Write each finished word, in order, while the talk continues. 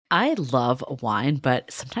I love wine,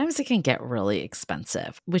 but sometimes it can get really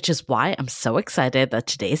expensive, which is why I'm so excited that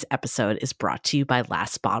today's episode is brought to you by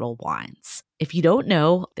Last Bottle Wines. If you don't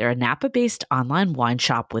know, they're a Napa-based online wine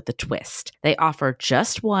shop with a twist. They offer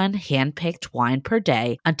just one hand-picked wine per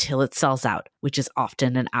day until it sells out, which is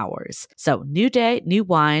often in hours. So new day, new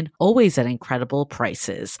wine, always at incredible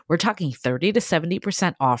prices. We're talking 30 to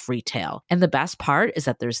 70% off retail. And the best part is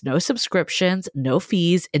that there's no subscriptions, no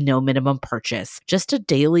fees, and no minimum purchase. Just a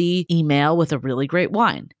daily email with a really great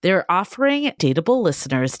wine. They're offering Dateable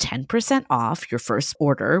listeners 10% off your first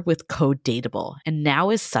order with code Dateable. And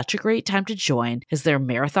now is such a great time to join as their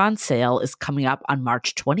marathon sale is coming up on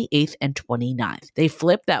March 28th and 29th. They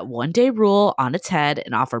flip that one-day rule on its head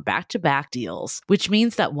and offer back-to-back deals, which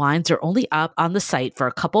means that wines are only up on the site for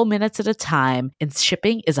a couple minutes at a time and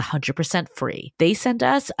shipping is 100% free. They sent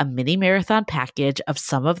us a mini marathon package of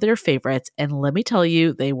some of their favorites, and let me tell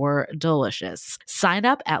you, they were delicious. Sign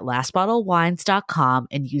up at lastbottlewines.com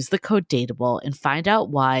and use the code Dateable and find out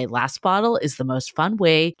why Last Bottle is the most fun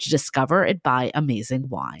way to discover and buy amazing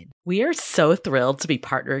wine. We are so thrilled to be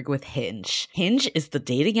partnering with Hinge. Hinge is the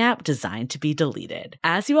dating app designed to be deleted.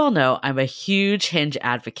 As you all know, I'm a huge Hinge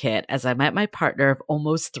advocate as I met my partner of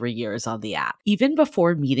almost 3 years on the app. Even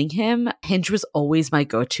before meeting him, Hinge was always my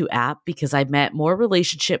go-to app because I met more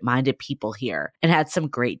relationship-minded people here and had some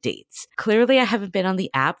great dates. Clearly, I haven't been on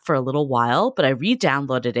the app for a little while, but I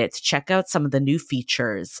re-downloaded it to check out some of the new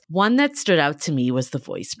features. One that stood out to me was the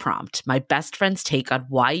voice prompt, my best friend's take on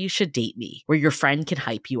why you should date me, where your friend can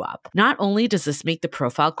hype you up. Not only does this make the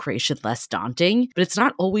profile creation less daunting, but it's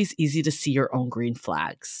not always easy to see your own green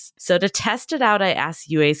flags. So to test it out, I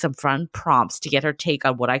asked Yue some fun prompts to get her take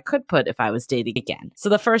on what I could put if I was dating again. So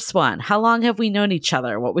the first one, how long have we known each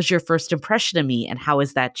other? What was your first impression of me and how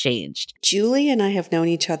has that changed? Julie and I have known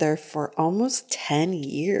each other for almost 10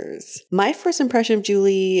 years. My first impression of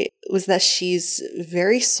Julie was that she's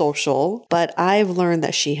very social, but I've learned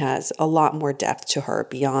that she has a lot more depth to her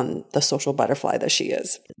beyond the social butterfly that she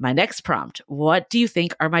is. My next prompt, what do you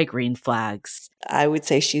think are my green flags? I would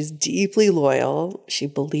say she's deeply loyal. She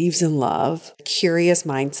believes in love, curious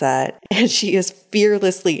mindset, and she is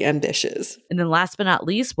fearlessly ambitious. And then last but not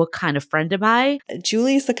least, what kind of friend am I?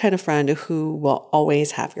 Julie is the kind of friend who will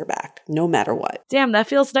always have your back, no matter what. Damn, that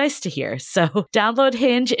feels nice to hear. So download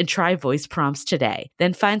Hinge and try voice prompts today.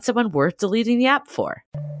 Then find someone worth deleting the app for.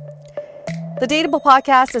 The Dateable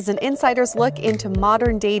podcast is an insider's look into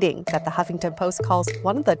modern dating that the Huffington Post calls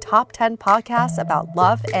one of the top 10 podcasts about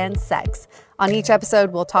love and sex. On each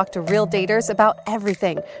episode, we'll talk to real daters about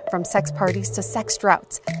everything from sex parties to sex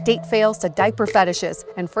droughts, date fails to diaper fetishes,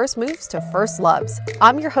 and first moves to first loves.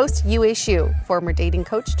 I'm your host, Yue Xu, former dating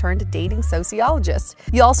coach turned dating sociologist.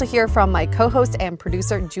 You'll also hear from my co-host and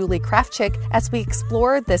producer, Julie Krafchick, as we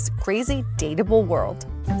explore this crazy dateable world.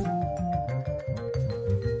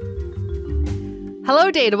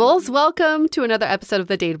 Hello, Dateables. Welcome to another episode of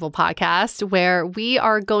the Dateable podcast, where we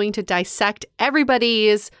are going to dissect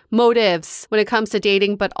everybody's motives when it comes to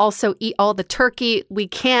dating, but also eat all the turkey we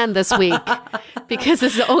can this week, because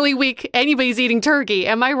this is the only week anybody's eating turkey.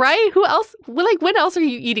 Am I right? Who else? When else are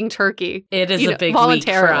you eating turkey? It is a big week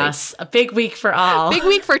for us. A big week for all. Big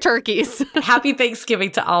week for turkeys. Happy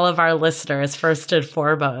Thanksgiving to all of our listeners, first and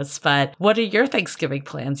foremost. But what are your Thanksgiving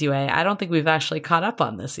plans, Yue? I don't think we've actually caught up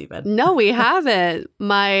on this even. No, we haven't.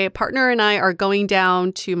 My partner and I are going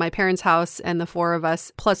down to my parents' house, and the four of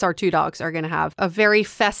us, plus our 2 dogs, are going to have a very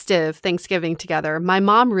festive Thanksgiving together. My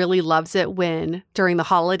mom really loves it when, during the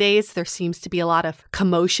holidays, there seems to be a lot of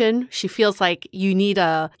commotion. She feels like you need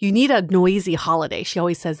a noisy holiday. She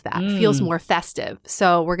always says that. Feels more festive.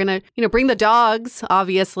 So we're going to, bring the dogs,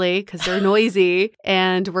 obviously, because they're noisy,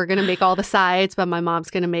 and we're going to make all the sides, but my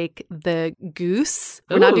mom's going to make the goose.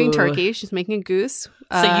 We're not doing turkey. She's making a goose.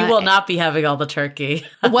 So you will not be having all the turkey.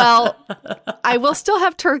 Well, I will still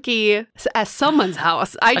have turkey at someone's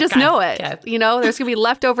house. I just know it. Okay. There's going to be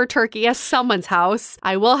leftover turkey at someone's house.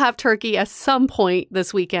 I will have turkey at some point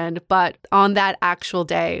this weekend, but on that actual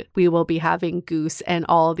day, we will be having goose and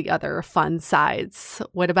all the other fun sides.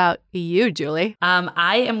 What about you, Julie?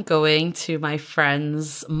 I am going to my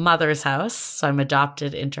friend's mother's house. So I'm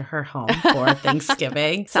adopted into her home for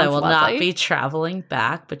Thanksgiving. So I will not be traveling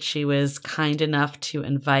back, but she was kind enough to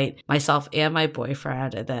invite myself and my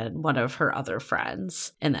boyfriend and then one of her other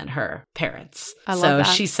friends and then her parents. I love that.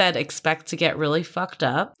 She said expect to get really fucked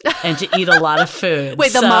up and to eat a lot of food.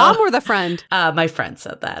 Wait, the mom or the friend? My friend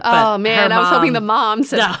said that. Oh, man. I was hoping the mom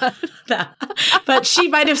said that. No. But she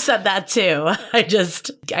might have said that too. I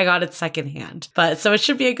got it secondhand. But so it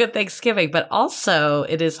should be a good Thanksgiving. But also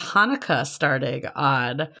it is Hanukkah starting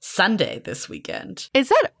on Sunday this weekend. Is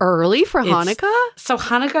that early for Hanukkah? So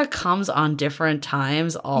Hanukkah comes on different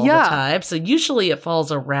times all the time. So usually it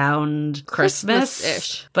falls around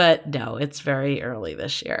Christmas-ish. But no, it's very early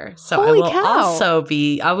this year. So Holy I will cow.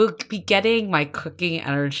 I will be getting my cooking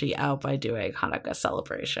energy out by doing Hanukkah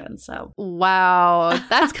celebration. So wow,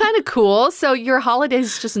 that's kind of cool. So your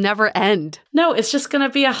holidays just never end. No, it's just going to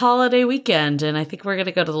be a holiday weekend. And I think we're going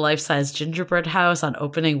to go to the Life-Size Gingerbread House on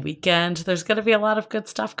opening weekend. There's going to be a lot of good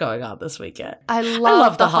stuff going on this weekend. I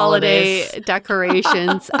love the holiday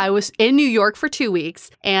decorations. I was in New York for 2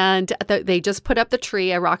 weeks and they just put up the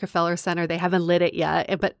tree at Rockefeller Center. They haven't lit it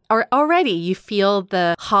yet, but already you feel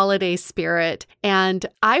the holiday spirit. And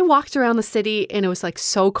I walked around the city and it was like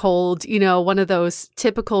so cold, you know, one of those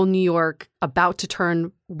typical New York about to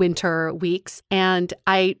turn winter weeks. And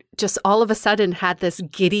I just all of a sudden had this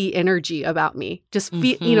giddy energy about me. Just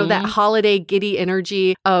feel, you know, that holiday giddy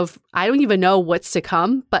energy of, I don't even know what's to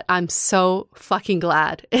come, but I'm so fucking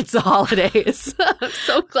glad it's the holidays. I'm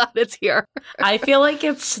so glad it's here. I feel like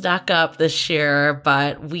it snuck up this year,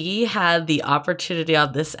 but we had the opportunity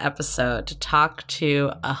on this episode to talk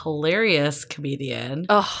to a hilarious comedian.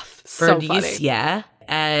 Oh, so Bernice, funny. yeah.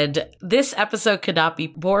 And this episode could not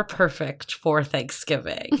be more perfect for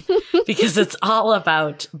Thanksgiving because it's all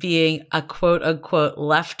about being a quote unquote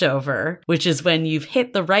leftover, which is when you've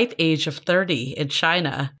hit the ripe age of 30 in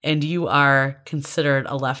China and you are considered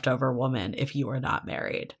a leftover woman if you are not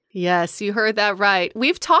married. Yes, you heard that right.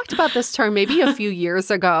 We've talked about this term maybe a few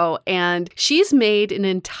years ago, and she's made an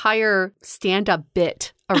entire stand-up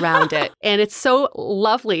bit around it. And it's so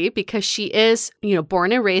lovely because she is, you know,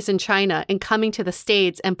 born and raised in China and coming to the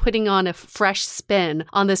States and putting on a fresh spin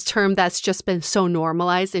on this term that's just been so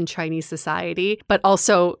normalized in Chinese society, but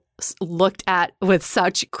also looked at with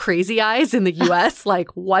such crazy eyes in the US. Like,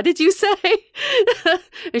 what did you say?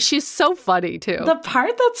 And she's so funny too. The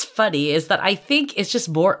part that's funny is that I think it's just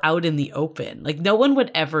more out in the open. Like, no one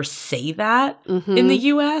would ever say that in the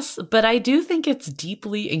US, but I do think it's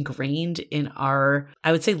deeply ingrained in our,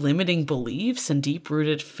 I would say, limiting beliefs and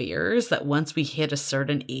deep-rooted fears that once we hit a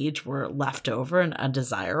certain age, we're left over and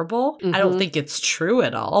undesirable. I don't think it's true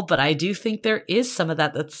at all, but I do think there is some of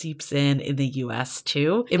that seeps in the US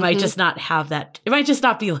too. It might just not have that. It might just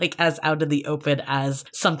not be like as out in the open as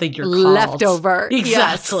something you're called. Leftover.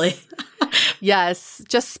 Exactly. Yes. Yes,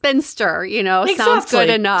 just spinster, you know, sounds good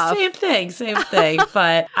enough. Same thing.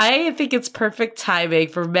 But I think it's perfect timing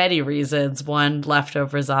for many reasons. One,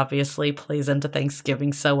 leftovers obviously plays into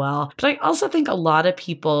Thanksgiving so well. But I also think a lot of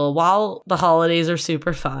people, while the holidays are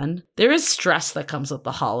super fun, there is stress that comes with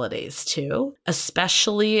the holidays too,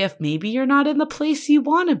 especially if maybe you're not in the place you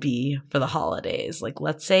want to be for the holidays. Like,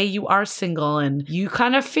 let's say you are single and you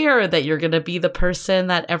kind of fear that you're going to be the person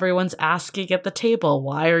that everyone's asking at the table,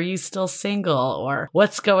 why are you still single? Or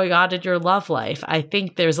what's going on in your love life? I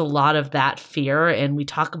think there's a lot of that fear, and we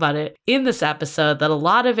talk about it in this episode, that a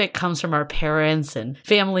lot of it comes from our parents and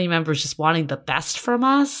family members just wanting the best from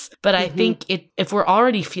us. But I think if we're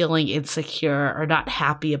already feeling insecure or not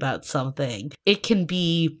happy about something, it can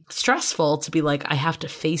be stressful to be like, I have to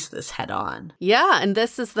face this head on. Yeah, and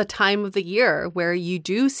this is the time of the year where you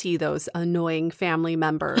do see those annoying family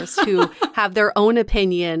members who have their own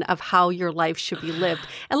opinion of how your life should be lived.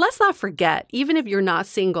 And let's not forget, even if you're not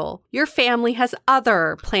single, your family has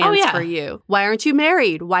other plans for you. Why aren't you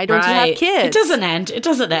married? Why don't you have kids? It doesn't end.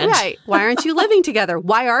 Right. Why aren't you living together?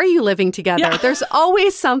 Why are you living together? Yeah. There's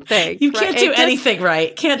always something. You can't do anything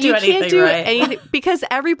right. Can't do anything. Because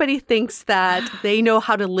everybody thinks that they know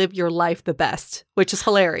how to live your life the best, which is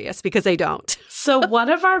hilarious because they don't. So one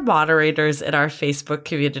of our moderators in our Facebook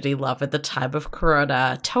community, Love at the Time of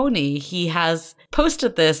Corona, Tony, he has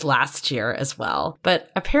posted this last year as well. But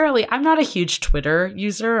apparently, I'm not a huge Twitter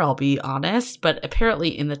user, I'll be honest, but apparently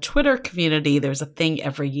in the Twitter community, there's a thing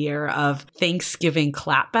every year of Thanksgiving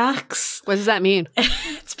clapbacks. What does that mean?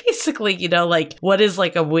 It's basically, you know, like, what is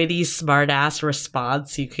like a witty, smart-ass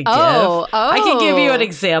response you could give? I can give you an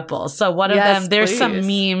example. So one of them, there's some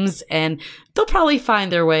memes, and they'll probably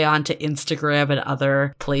find their way onto Instagram and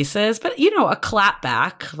other places. But, you know, a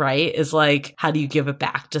clapback, right, is like, how do you give it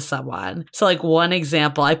back to someone? So like one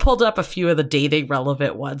example, I pulled up a few of the dating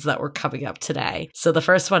relevant ones that were coming up today. So the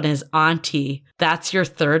first one is, Auntie, that's your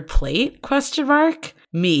third plate? ?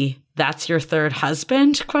 Me, that's your third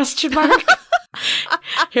husband? ?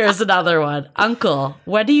 Here's another one. Uncle,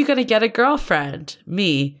 when are you going to get a girlfriend?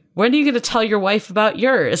 Me, when are you going to tell your wife about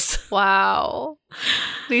yours? Wow.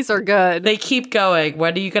 These are good. They keep going.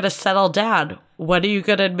 When are you going to settle down? When are you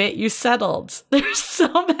going to admit you settled? There's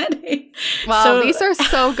so many. Wow, these are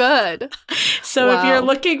so good. So if you're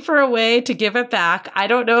looking for a way to give it back, I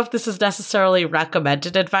don't know if this is necessarily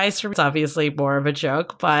recommended advice. It's obviously more of a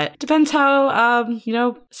joke, but depends how,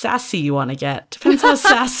 sassy you want to get. Depends how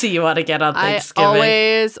sassy you want to get on Thanksgiving. I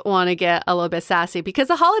always want to get a little bit sassy because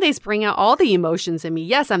the holidays bring out all the emotions in me.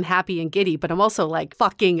 Yes, I'm happy and giddy, but I'm also like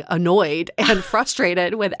fucking annoyed and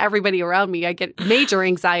frustrated with everybody around me. I get major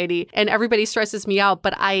anxiety and everybody stresses me out,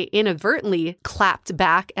 but I inadvertently clapped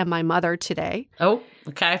back at my mother today. Oh,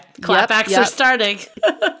 okay. Clapbacks are starting.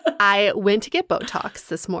 I went to get Botox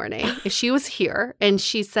this morning. She was here and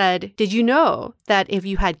she said, "Did you know that if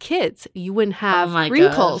you had kids, you wouldn't have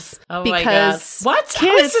wrinkles?" Oh because my God. What?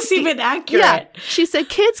 How is this even accurate? Yeah. She said,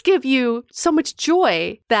 "Kids give you so much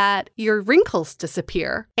joy that your wrinkles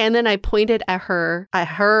disappear." And then I pointed at her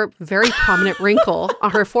very prominent wrinkle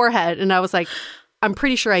on her forehead. And I was like, "I'm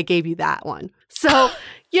pretty sure I gave you that one." So,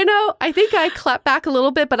 I think I clapped back a little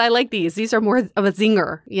bit, but I like these. These are more of a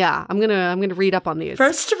zinger. Yeah, I'm gonna read up on these.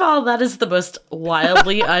 First of all, that is the most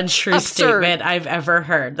wildly untrue statement I've ever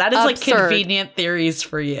heard. That is like convenient theories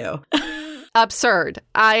for you. Absurd.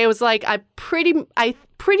 I was like, I'm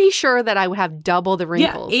pretty sure that I would have double the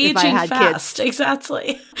wrinkles if I had fast. kids.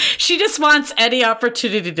 Exactly. She just wants any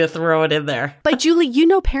opportunity to throw it in there. But Julie,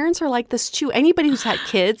 parents are like this too. Anybody who's had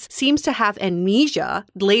kids seems to have amnesia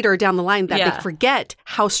later down the line that they forget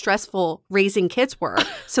how stressful raising kids were.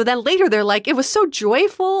 So then later they're like, it was so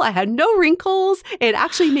joyful. I had no wrinkles. It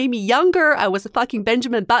actually made me younger. I was a fucking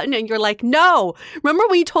Benjamin Button. And you're like, no. Remember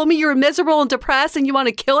when you told me you were miserable and depressed and you want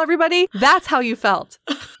to kill everybody? That's how you felt.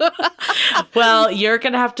 Well, you're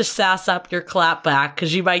going to have to sass up your clap back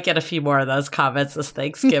because you might get a few more of those comments this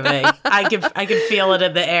Thanksgiving. I can feel it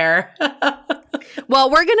in the air. Well,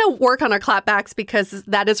 we're going to work on our clapbacks because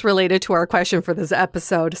that is related to our question for this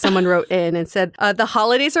episode. Someone wrote in and said, the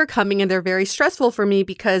holidays are coming and they're very stressful for me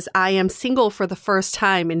because I am single for the first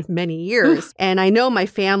time in many years. And I know my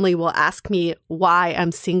family will ask me why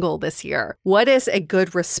I'm single this year. What is a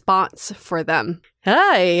good response for them?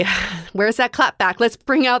 Hey, where's that clapback? Let's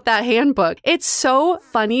bring out that handbook. It's so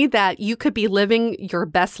funny that you could be living your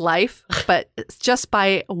best life, but just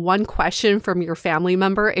by one question from your family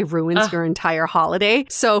member, it ruins your entire holiday.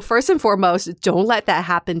 So first and foremost, don't let that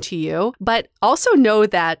happen to you, but also know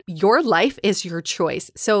that your life is your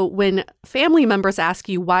choice. So when family members ask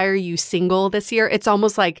you, why are you single this year? It's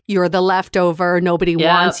almost like you're the leftover, nobody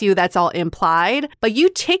wants you. That's all implied. But you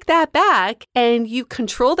take that back and you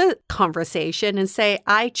control the conversation and say,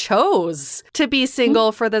 I chose to be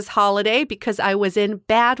single for this holiday because I was in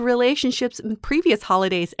bad relationships in previous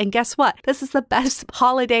holidays. And guess what? This is the best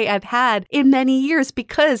holiday I've had in many years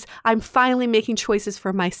because I'm finally making choices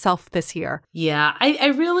for myself this year. Yeah, I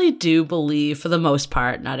really do believe for the most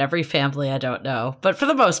part, not every family, I don't know, but for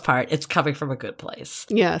the most part, it's coming from a good place.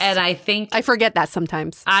 Yes. And I think I forget that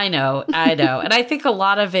sometimes. I know. And I think a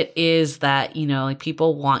lot of it is that, like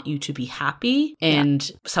people want you to be happy.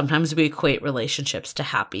 And sometimes we equate relationships to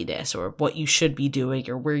happiness or what you should be doing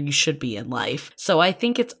or where you should be in life. So I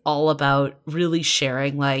think it's all about really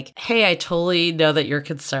sharing like, hey, I totally know that you're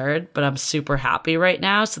concerned, but I'm super happy right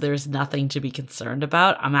now. So there's nothing to be concerned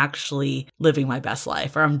about. I'm actually living my best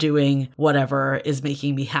life or I'm doing whatever is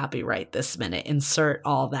making me happy right this minute. Insert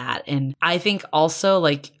all that. And I think also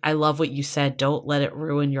like, I love what you said, don't let it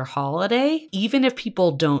ruin your holiday. Even if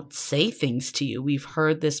people don't say things to you, we've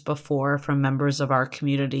heard this before from members of our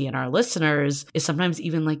community and our listeners, is sometimes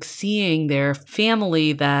even like seeing their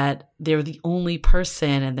family that they're the only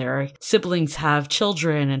person and their siblings have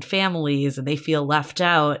children and families and they feel left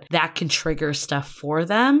out, that can trigger stuff for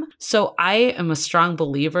them. So I am a strong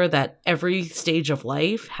believer that every stage of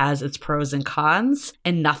life has its pros and cons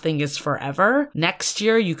and nothing is forever. Next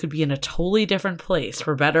year, you could be in a totally different place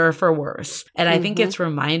for better or for worse. And I think it's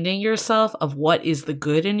reminding yourself of what is the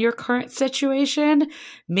good in your current situation.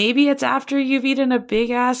 Maybe it's after you've eaten a big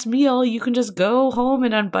ass meal, you can just go home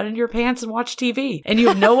and unbutton your pants and watch TV and you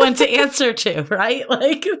have no one to answer to, right?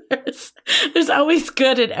 Like there's always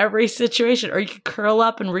good in every situation, or you can curl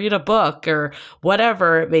up and read a book or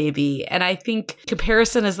whatever it may be. And I think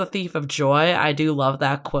comparison is the thief of joy. I do love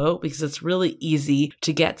that quote because it's really easy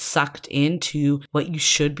to get sucked into what you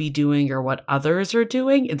should be doing or what others are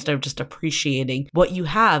doing instead of just appreciating what you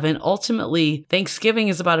have. And ultimately, Thanksgiving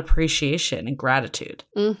is about appreciation and gratitude.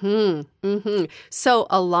 So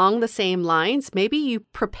along the same lines, maybe you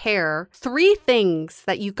prepare 3 things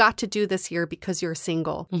that you got to do this year because you're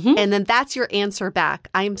single? And then that's your answer back.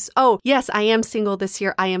 Yes, I am single this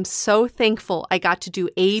year. I am so thankful I got to do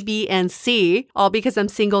A, B, and C, all because I'm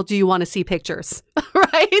single. Do you want to see pictures?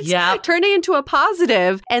 Right? Yeah. Turn it into a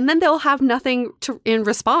positive, and then they'll have nothing in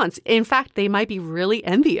response. In fact, they might be really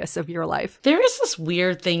envious of your life. There is this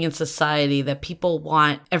weird thing in society that people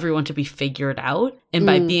want everyone to be figured out. And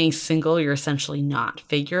by being single, you're essentially not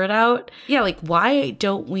figured out. Yeah, like why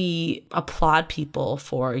don't we applaud people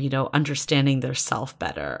for, understanding their self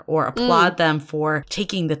better, or applaud them for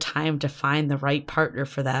taking the time to find the right partner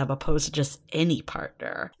for them opposed to just any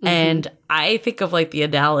partner? And I think of like the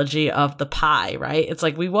analogy of the pie, right? It's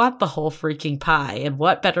like we want the whole freaking pie. And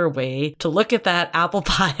what better way to look at that apple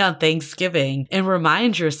pie on Thanksgiving and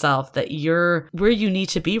remind yourself that you're where you need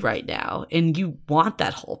to be right now and you want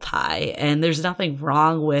that whole pie. And there's nothing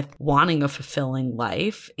wrong with wanting a fulfilling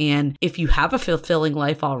life. And if you have a fulfilling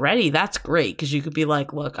life already, that's great because you could be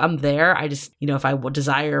like, look, I'm there. I just, if I would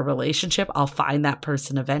desire a relationship, I'll find that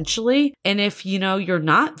person eventually. And if, you're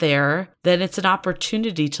not there, then it's an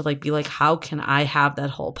opportunity to like be like, how can I have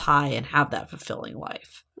that whole pie and have that fulfilling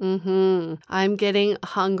life? I'm getting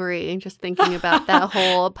hungry just thinking about that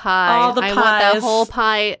whole pie. All the pies. I want that whole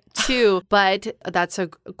pie too. But that's a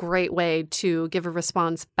great way to give a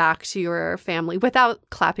response back to your family without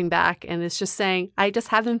clapping back. And it's just saying, I just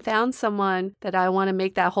haven't found someone that I want to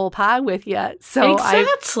make that whole pie with yet. So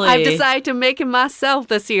exactly. I've decided to make it myself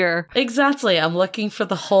this year. Exactly. I'm looking for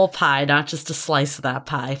the whole pie, not just a slice of that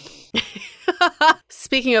pie.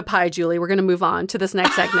 Speaking of pie, Julie, we're going to move on to this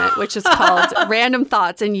next segment, which is called Random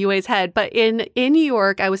Thoughts in Yue's Head. But in New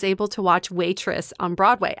York, I was able to watch Waitress on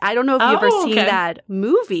Broadway. I don't know if you've ever seen that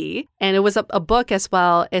movie. And it was a book as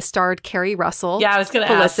well. It starred Carrie Russell. Yeah, I was going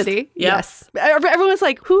to Felicity. ask. Yep. Yes. Everyone's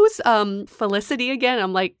like, who's Felicity again?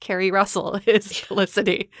 I'm like, Carrie Russell is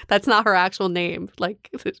Felicity. That's not her actual name. Like,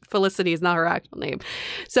 Felicity is not her actual name.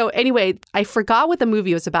 So anyway, I forgot what the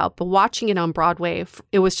movie was about, but watching it on Broadway,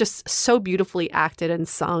 it was just so beautifully acted and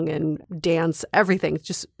sung and dance, everything,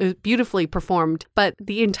 just beautifully performed. But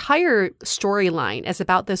the entire storyline is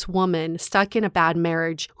about this woman stuck in a bad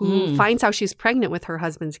marriage who finds out she's pregnant with her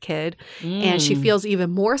husband's kid, and she feels even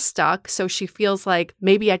more stuck. So she feels like,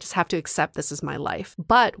 maybe I just have to accept this is my life.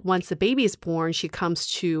 But once the baby is born, she comes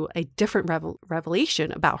to a different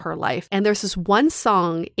revelation about her life. And there's this one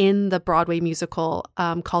song in the Broadway musical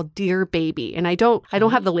called Dear Baby. And I don't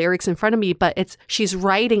have the lyrics in front of me, but she's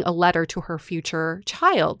writing a letter to her future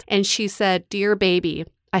child. And she said, "Dear baby,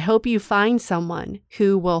 I hope you find someone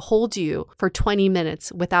who will hold you for 20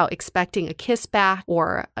 minutes without expecting a kiss back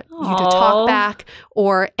or you to talk back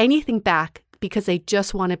or anything back, because they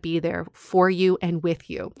just want to be there for you and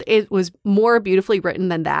with you." It was more beautifully written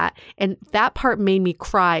than that. And that part made me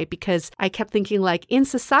cry because I kept thinking, like, in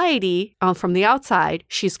society, from the outside,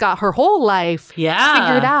 she's got her whole life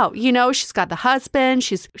figured out. She's got the husband,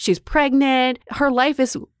 she's pregnant. Her life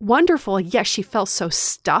is wonderful. Yes, she felt so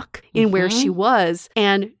stuck in where she was.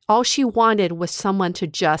 And all she wanted was someone to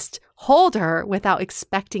just hold her without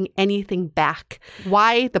expecting anything back.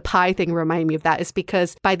 Why the pie thing reminded me of that is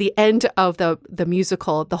because by the end of the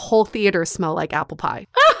musical, the whole theater smelled like apple pie.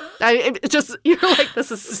 You're like,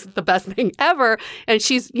 this is the best thing ever. And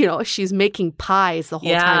she's making pies the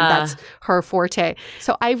whole time. That's her forte.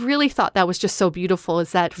 So I really thought that was just so beautiful,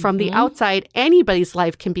 is that from the outside, anybody's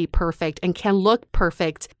life can be perfect and can look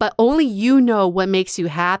perfect, but only you know what makes you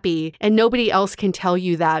happy and nobody else can tell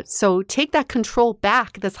you that. So take that control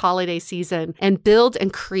back this holiday season and build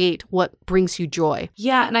and create what brings you joy.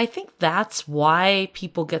 Yeah. And I think that's why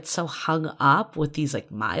people get so hung up with these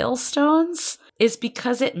like milestones, is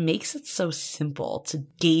because it makes it so simple to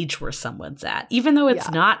gauge where someone's at. Even though it's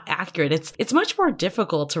not accurate, it's much more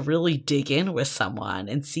difficult to really dig in with someone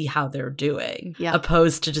and see how they're doing,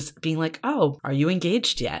 opposed to just being like, oh, are you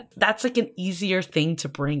engaged yet? That's like an easier thing to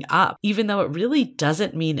bring up, even though it really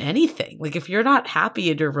doesn't mean anything. Like if you're not happy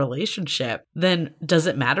in your relationship, then does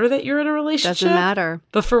it matter that you're in a relationship? Doesn't matter.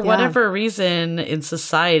 But for whatever reason in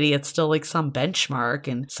society, it's still like some benchmark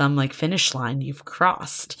and some like finish line you've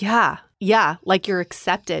crossed. Yeah, like you're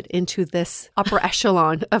accepted into this upper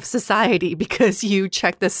echelon of society because you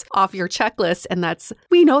check this off your checklist. And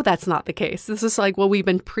we know that's not the case. This is like what we've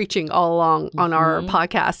been preaching all along on our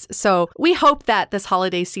podcast. So we hope that this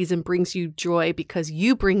holiday season brings you joy because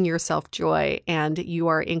you bring yourself joy and you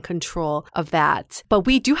are in control of that. But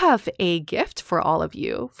we do have a gift for all of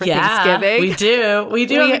you for Thanksgiving. We do. We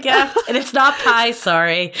have a gift. And it's not pie,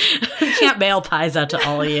 sorry. We can't mail pies out to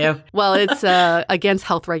all of you. Well, it's against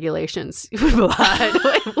health regulations.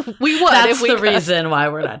 But we would. That's the reason why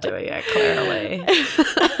we're not doing it, clearly.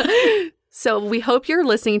 So we hope you're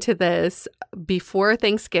listening to this before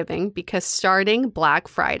Thanksgiving because starting Black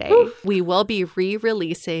Friday, we will be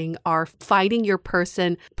re-releasing our Finding Your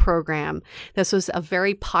Person program. This was a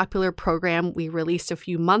very popular program we released a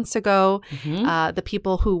few months ago. The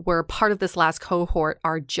people who were part of this last cohort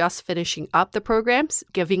are just finishing up the programs,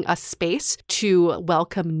 giving us space to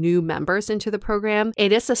welcome new members into the program.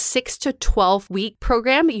 It is a 6 to 12 week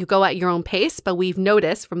program. You go at your own pace, but we've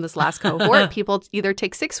noticed from this last cohort, people either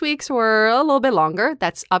take 6 weeks or a little bit longer.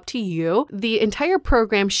 That's up to you. The entire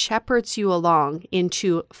program shepherds you along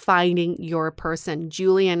into finding your person.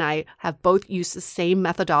 Julie and I have both used the same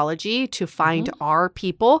methodology to find our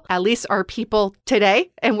people, at least our people today,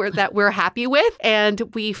 and we're happy with. And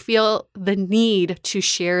we feel the need to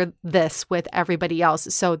share this with everybody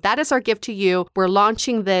else. So that is our gift to you. We're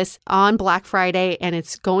launching this on Black Friday, and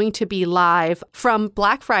it's going to be live from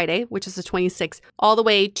Black Friday, which is the 26th, all the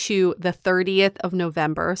way to the 30th of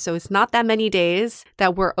November. So it's not that many days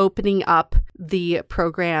that we're opening up the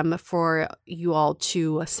program for you all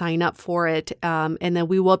to sign up for it. And then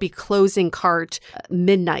we will be closing cart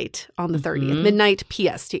midnight on the 30th, midnight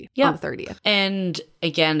PST on the 30th. And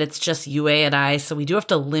again, it's just UA and I, so we do have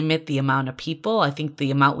to limit the amount of people. I think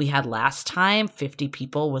the amount we had last time, 50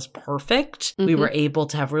 people, was perfect. We were able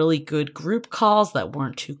to have really good group calls that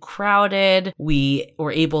weren't too crowded. We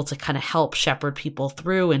were able to kind of help shepherd people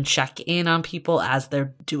through and check in on people as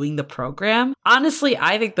they're doing the program. Honestly,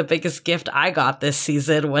 I think the biggest gift I got this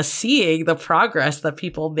season was seeing the progress that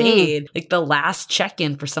people made. Like the last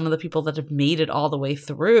check-in for some of the people that have made it all the way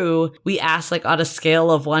through, we asked like on a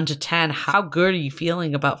scale of 1 to 10, how good are you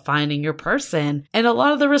feeling about finding your person? And a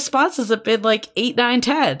lot of the responses have been like 8, 9,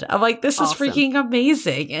 10. I'm like, this is freaking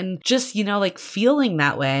amazing. And just, you know, like feeling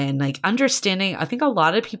that way and like understanding, I think a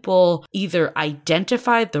lot of people either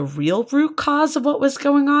identified the real root cause of what was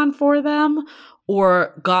going on for them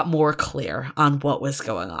or got more clear on what was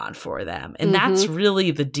going on for them. And that's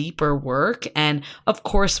really the deeper work. And of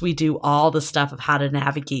course, we do all the stuff of how to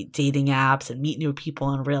navigate dating apps and meet new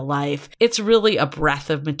people in real life. It's really a breadth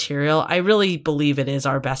of material. I really believe it is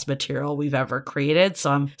our best material we've ever created.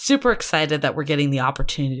 So I'm super excited that we're getting the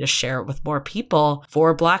opportunity to share it with more people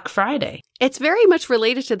for Black Friday. It's very much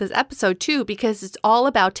related to this episode, too, because it's all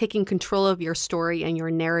about taking control of your story and your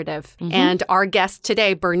narrative. And our guest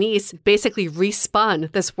today, Bernice, basically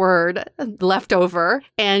respun this word leftover,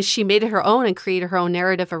 and she made it her own and created her own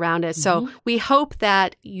narrative around it. So we hope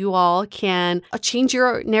that you all can change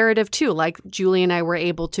your narrative, too, like Julie and I were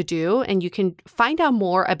able to do. And you can find out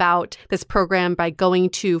more about this program by going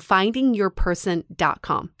to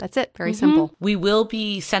findingyourperson.com. That's it. Very simple. We will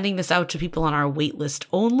be sending this out to people on our wait list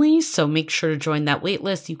only, so make sure to join that wait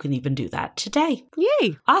list. You can even do that today.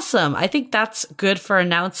 Yay. Awesome. I think that's good for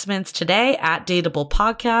announcements today. At Dateable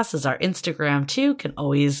Podcast is our Instagram too. Can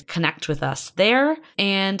always connect with us there.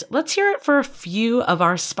 And let's hear it for a few of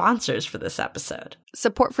our sponsors for this episode.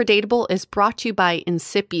 Support for Dateable is brought to you by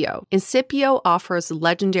Incipio. Incipio offers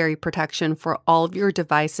legendary protection for all of your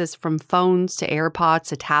devices from phones to AirPods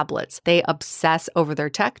to tablets. They obsess over their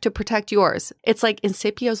tech to protect yours. It's like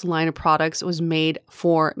Incipio's line of products was made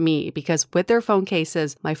for me because with their phone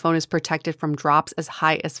cases, my phone is protected from drops as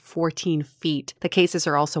high as 14 feet. The cases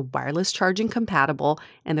are also wireless charging compatible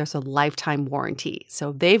and there's a lifetime warranty.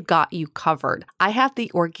 So they've got you covered. I have the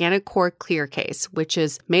Organic Core Clear case, which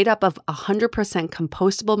is made up of 100%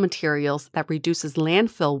 compostable materials that reduces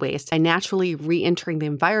landfill waste by naturally re-entering the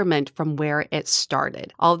environment from where it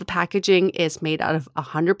started. All of the packaging is made out of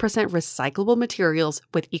 100% recyclable materials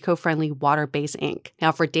with eco-friendly water-based ink.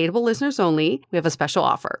 Now, for Dateable listeners only, we have a special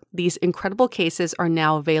offer. These incredible cases are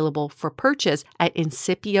now available for purchase at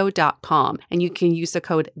incipio.com, and you can use the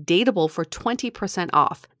code DATEABLE for 20%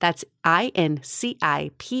 off. That's INCIPIO.com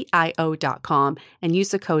and use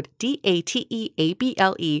the code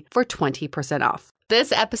DATEABLE for 20% off.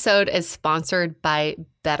 This episode is sponsored by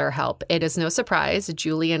BetterHelp. It is no surprise,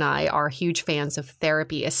 Julie and I are huge fans of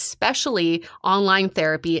therapy, especially online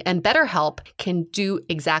therapy, and BetterHelp can do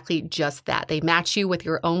exactly just that. They match you with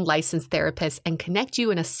your own licensed therapist and connect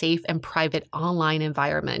you in a safe and private online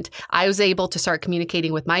environment. I was able to start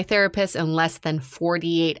communicating with my therapist in less than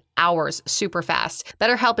 48 hours, super fast.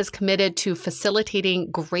 BetterHelp is committed to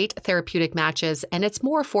facilitating great therapeutic matches, and it's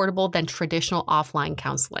more affordable than traditional offline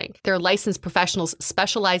counseling. Their licensed professionals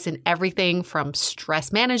specialize in everything from stress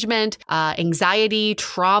stress management, anxiety,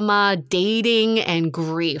 trauma, dating, and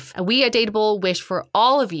grief. We at Dateable wish for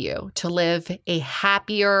all of you to live a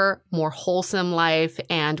happier, more wholesome life,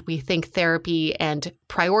 and we think therapy and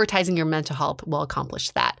prioritizing your mental health will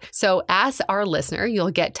accomplish that. So as our listener,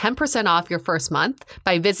 you'll get 10% off your first month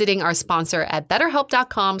by visiting our sponsor at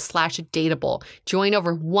betterhelp.com/dateable. Join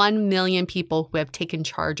over 1 million people who have taken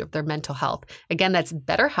charge of their mental health. Again, that's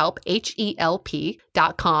BetterHelp,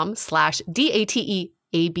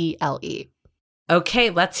 HELP.com/DATEABLE. Okay,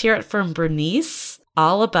 let's hear it from Bernice,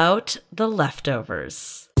 all about the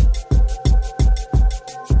leftovers.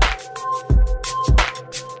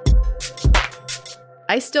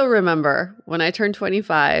 I still remember when I turned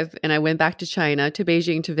 25 and I went back to China, to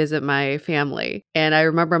Beijing, to visit my family. And I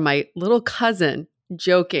remember my little cousin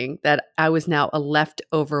joking that I was now a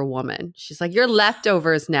leftover woman. She's like, "You're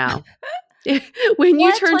leftovers now." When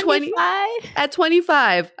you turn 25? At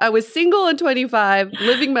 25, I was single at 25,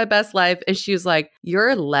 living my best life. And she was like, "You're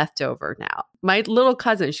a leftover now." My little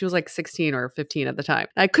cousin, she was like 16 or 15 at the time.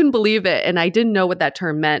 I couldn't believe it. And I didn't know what that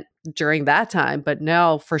term meant during that time. But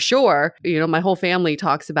now for sure, my whole family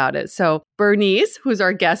talks about it. So Bernice, who's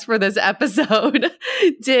our guest for this episode,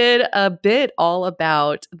 did a bit all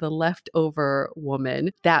about the leftover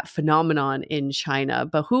woman, that phenomenon in China.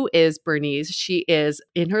 But who is Bernice? She is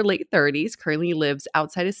in her late 30s, currently lives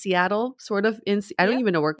outside of Seattle, sort of I don't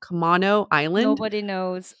even know where, Kamano Island? Nobody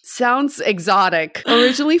knows. Sounds exotic.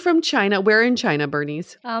 Originally from China. Where in China,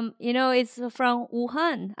 Bernice? It's from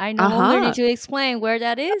Wuhan. I no longer need to explain where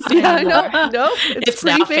that is. Yeah, no, it's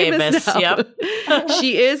pretty now famous now. Yep.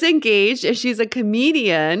 She is engaged and she's a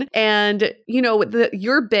comedian. And,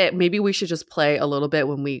 your bit, maybe we should just play a little bit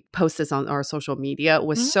when we post this on our social media. It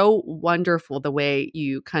was so wonderful the way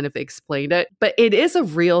you kind of explained it. But it is a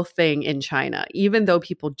real thing in China, even though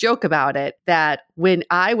people joke about it, that when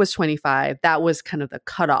I was 25, that was kind of the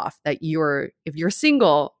cutoff that if you're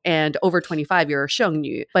single and over 25, you're a 剩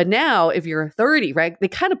女. But now if you're 30, right, they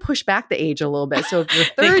kind of push back the age a little bit. So if you're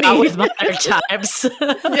 30, with modern times.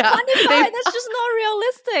 Yeah, 25, that's just not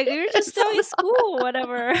realistic. You're just still in school,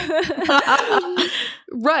 whatever.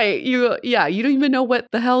 Right. You don't even know what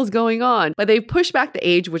the hell is going on. But they've pushed back the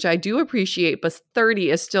age, which I do appreciate, but 30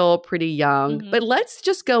 is still pretty young. Mm-hmm. But let's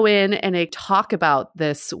just go in and talk about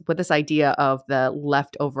this, what this idea of the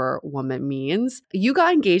leftover woman means. You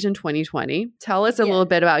got engaged in 2020. Tell us a little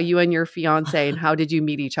bit about you and your fiance and how did you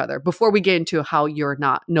meet each other before we get into how you're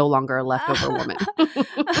no longer a leftover woman.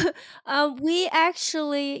 We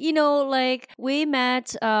actually, we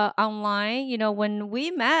met online. When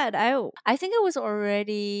we met, I think I was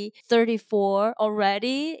already 34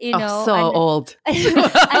 already, old.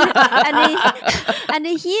 and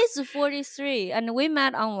he is 43, and we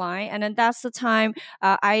met online, and then that's the time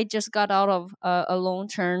I just got out of a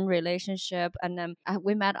long-term relationship, and then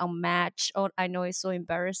we met on Match. Oh, I know it's so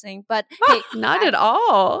embarrassing, but hey, not at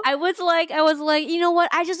all. I was like, you know what?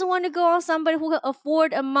 I just want to go on somebody who can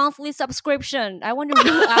afford a monthly subscription. I want to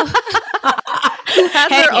rule out. Who has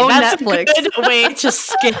their own that's Netflix. A good way to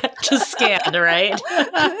scan, right?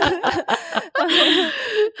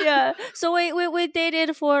 Yeah. So we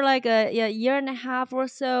dated for like a year and a half or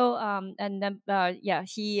so. And then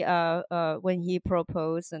he when he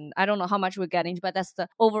proposed, and I don't know how much we're getting, but that's the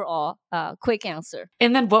overall quick answer.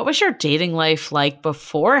 And then what was your dating life like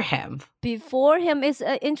before him? Before him is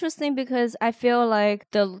interesting because I feel like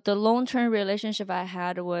the long-term relationship I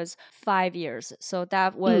had was 5 years. So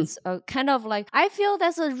that was kind of like, I feel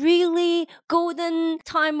that's a really golden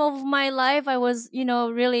time of my life. I was,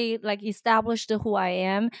 really like established who I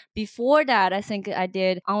am. Before that, I think I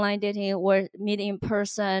did online dating or meeting in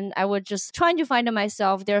person. I was just trying to find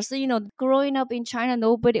myself. There's, growing up in China,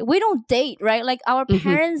 we don't date, right? Like our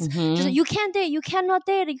parents, just, you can't date, you cannot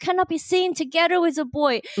date, you cannot be seen together with a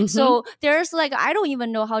boy. So there's like, I don't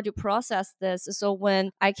even know how to process this. So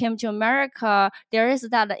when I came to America, there is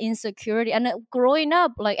that insecurity. And growing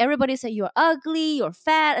up, like everybody said, you're ugly, you're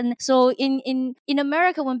fat. And so in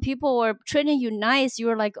America, when people were treating you nice,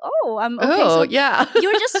 you're like, oh, I'm okay. So yeah.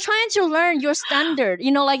 You're just trying to learn your standard.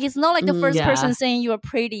 Like it's not like the first person saying you're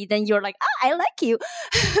pretty, then you're like, I like you.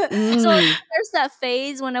 So there's that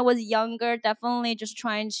phase when I was younger, definitely just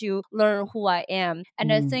trying to learn who I am.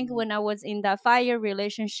 And I think when I was in that 5-year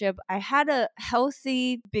relationship, I had a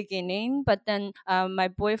healthy beginning, but then my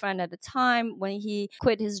boyfriend at the time, when he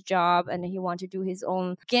quit his job and he wanted to do his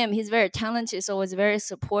own game, he's very talented, so was very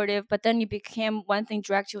supportive. But then it became one thing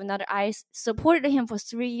dragged to another. I supported him for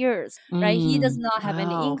 3 years, right? He does not have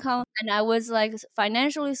any income, and I was like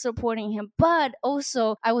financially supporting him, but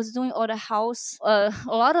also I was doing all the house, a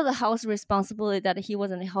lot of the house responsibility that he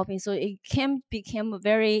wasn't helping. So it became a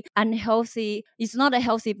very unhealthy. It's not a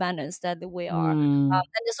healthy balance that we are. And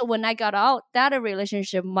so when I got out that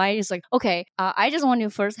relationship, mine is like, okay, I just want to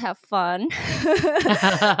first have fun,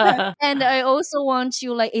 and I also want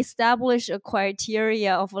to like establish a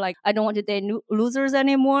criteria of like, I don't want to date losers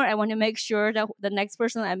anymore. I want to make sure that the next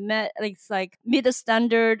person I met like meet the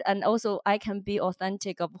standard, and also I can be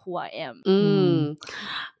authentic of who I am.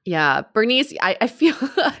 Yeah, Bernice, I feel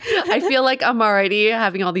I feel like I'm already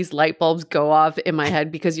having all these light bulbs go off in my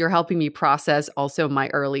head because you're helping me process also my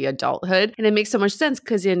early adulthood. And it makes so much sense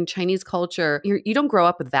because in Chinese culture, you don't grow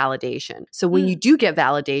up with validation. So when you do get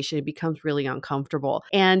validation, it becomes really uncomfortable.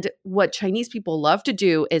 And what Chinese people love to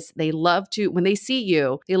do is they love to, when they see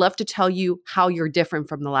you, they love to tell you how you're different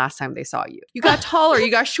from the last time they saw you. You got taller, you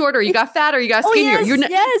got shorter, you got fatter, you got skinnier.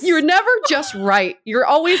 You're never just right. You're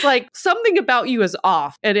always like, something about you is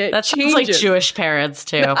off. And it sounds like Jewish parents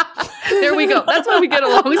too. There we go. That's why we get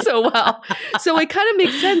along so well. So it kind of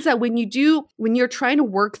makes sense that when you're trying to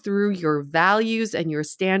work through your values and your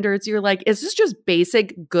standards, you're like, is this just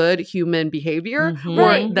basic good human behavior?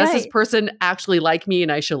 Or does this person actually like me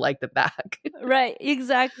and I should like them back? Right,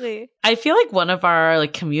 exactly. I feel like one of our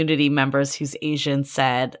like community members who's Asian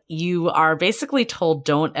said, you are basically told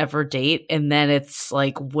don't ever date, and then it's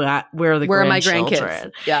like, where are my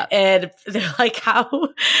grandchildren? Yeah. And they're like,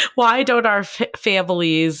 why don't our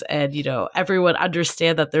families and, everyone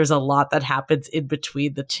understand that there's a lot that happens in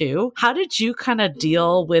between the two? How did you kind of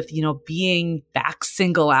deal with, being back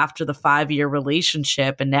single after the 5-year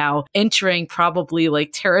relationship and now entering probably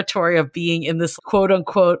like territory of being in this quote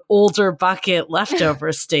unquote older bucket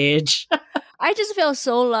leftover stage? I just feel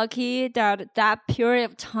so lucky that period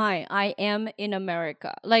of time I am in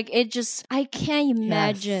America. Like I can't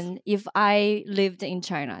imagine if I lived in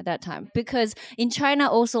China at that time, because in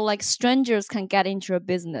China also like strangers can get into a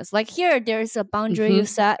business. Like here, there's a boundary you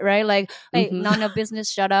set, right? Like, hey, none of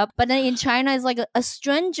business, shut up. But then in China, it's like a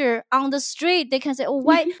stranger on the street. They can say, oh,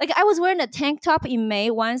 why? Like I was wearing a tank top in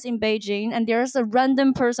May once in Beijing, and there's a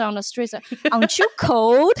random person on the street saying, aren't you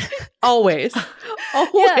cold? Always.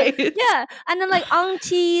 Yeah. And then like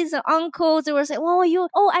aunties and uncles, they were saying,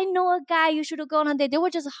 I know a guy, you should go on a date. They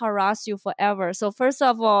would just harass you forever. So first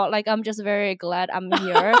of all, like I'm just very glad I'm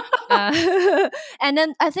here. And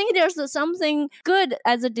then I think there's something good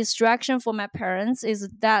as a distraction for my parents is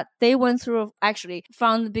that they went through, actually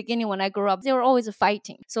from the beginning when I grew up, they were always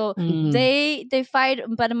fighting. So they fight,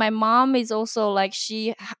 but my mom is also like,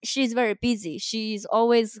 she's very busy. She's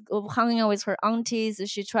always hanging out with her aunties.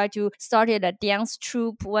 She tried to start a dance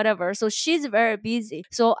troupe, whatever. So she's very busy.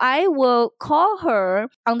 So I will call her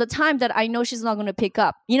on the time that I know she's not going to pick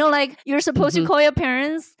up. Like you're supposed to call your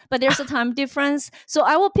parents, but there's a time difference. So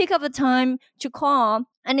I will pick up the time to call,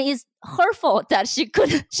 and it's her fault that she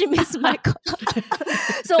missed my call.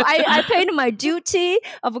 So I paid my duty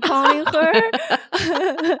of calling her.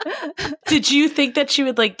 Did you think that she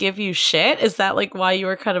would like give you shit? Is that like why you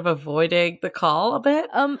were kind of avoiding the call a bit?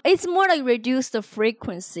 It's more like reduce the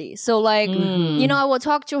frequency. So like, I will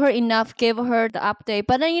talk to her enough, give her the update.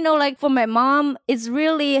 But then, like for my mom, it's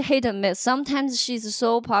really hit and miss. Sometimes she's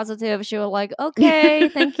so positive. She will like, okay,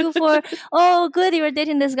 thank you for, good, you're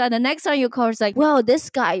dating this guy. The next time you call, it's like, well, this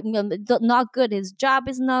guy, not good. His job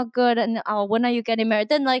is not good. And when are you getting married?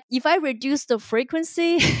 Then like, if I reduce the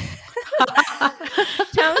frequency,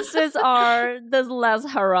 chances are there's less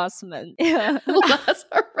harassment. Yeah. Less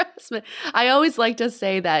harassment. I always like to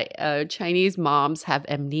say that Chinese moms have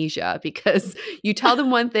amnesia because you tell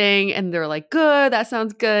them one thing and they're like, good, that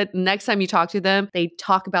sounds good. Next time you talk to them, they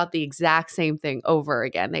talk about the exact same thing over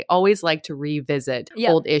again. They always like to revisit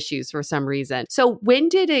old issues for some reason. So when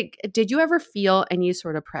did you ever feel any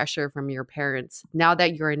sort of pressure from your parents now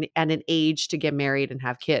that you're at an age to get married and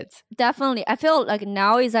have kids? Definitely. I feel like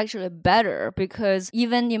now is actually better because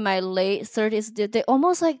even in my late 30s, they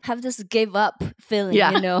almost like have this give up feeling,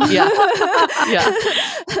 Yeah.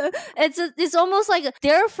 Yeah. It's almost like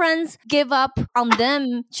their friends give up on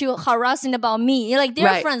them to harassing about me. Like their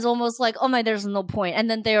Right. friends almost like, oh my, there's no point. And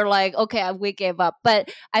then they're like, okay, we gave up.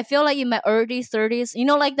 But I feel like in my early 30s,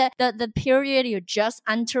 like the period you're just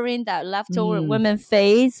entering that leftover women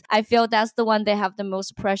phase, I feel that's the one they have the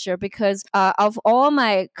most pressure because of all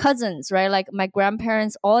my cousins, right? Like my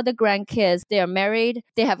grandparents, all the grandkids, they are married,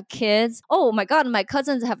 they have kids. Oh my God, my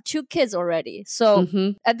cousins have 2 kids already. So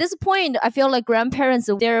at this point, I feel like grandparents,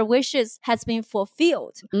 their wishes has been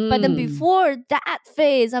fulfilled. But then before that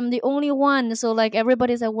phase, I'm the only one. So like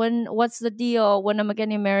everybody's like, what's the deal? When am I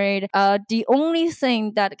getting married? The only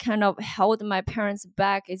thing that kind of held my parents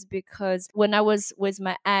back is because when I was with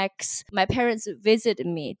my ex, my parents visited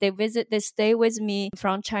me. They stay with me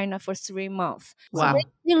from China for 3 months. Wow. So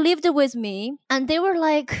they lived with me and they were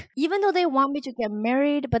like, even though they want me to get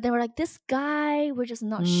married, but they were like, this guy, we're just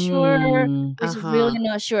not sure. We're just really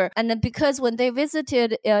not sure. And then because when they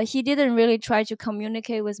visited, he didn't really try to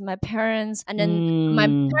communicate with my parents. And then my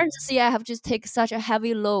parents see I have just take such a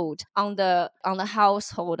heavy load on the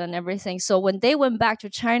household and everything. So when they went back to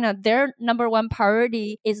China, their number one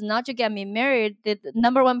priority is not to get me married. The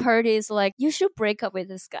number one priority is like, you should break up with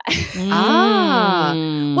this guy.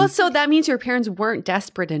 Well, so that means your parents weren't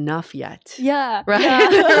desperate enough yet. Yeah. Right?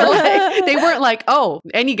 Yeah. They weren't like, oh,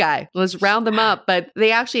 any guy, let's round them up. But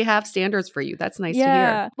they actually have standards for you. That's nice to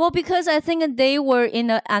hear. Well, because I think they were in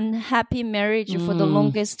an unhappy marriage for the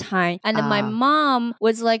longest time. And then my mom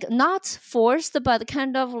was like not forced, but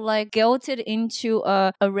kind of like guilted into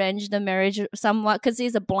a arranged marriage somewhat because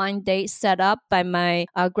it's a blind date set up by my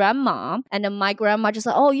grandma. And then my grandma just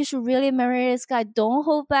like, oh, you should really marry this guy. Don't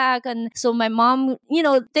hold back. And so my mom,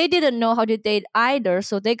 they didn't know how to date either.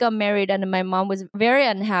 So they got married and my mom was very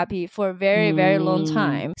unhappy for a very, very long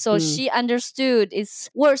time. So she understood it's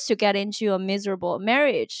worse to get into a miserable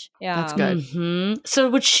marriage. Yeah. That's good. So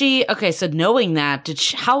would she, okay, so knowing that,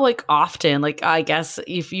 how like often, like I guess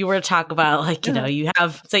if you were to talk about like, you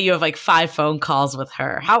have like 5 phone calls with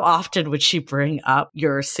her, how often would she bring up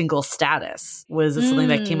your single status? Was it something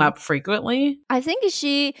that came up frequently? I think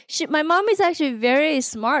my mom is actually very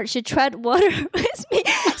smart. She tread water with me.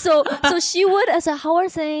 So she would say, how are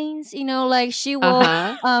things? Like she will,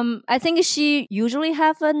 I think she usually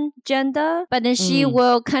have an agenda, but then she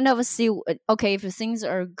will kind of see, okay, if things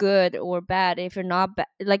are good or bad, if you're not bad,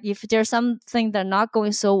 like if there's something that's not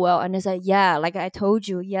going so well, and it's like, yeah, like I told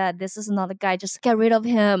you, yeah, this is not a guy, just get rid of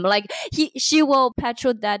him. Like she will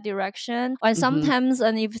patrol that direction. And sometimes,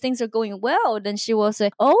 and if things are going well, then she will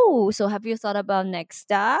say, oh, so have you thought about next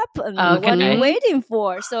step? And what are you waiting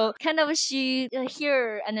for? So kind of she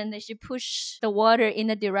hear, and then she push the water in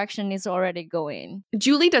the direction it's already going.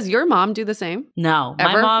 Julie, does your mom do the same? No,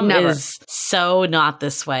 Ever? my mom Never. is so not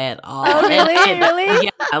this way at all. Oh, really? Really?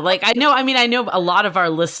 Yeah, like I know a lot of our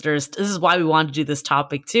listeners, this is why we want to do this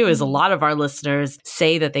topic too, is a lot of our listeners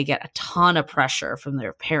say that they get a ton of pressure from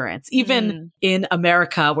their parents. Even in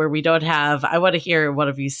America where we don't have, I want to hear one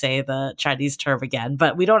of you say the Chinese term again,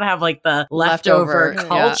 but we don't have like the leftover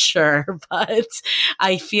culture. Yeah. But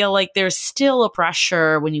I feel like there's still a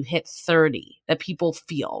pressure when you hit 30 that people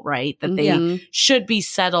feel, right? That they should be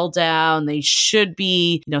settled down. They should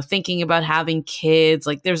be, thinking about having kids.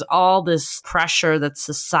 Like there's all this pressure that's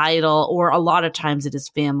societal, or a lot of times it is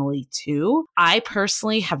family too. I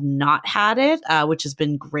personally have not had it, which has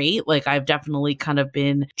been great. Like I've definitely kind of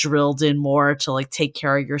been drilled in more to like take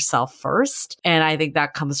care of yourself first. And I think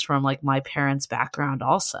that comes from like my parents' background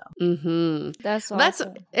also. That's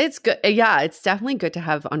awesome. It's good. Yeah, it's definitely good to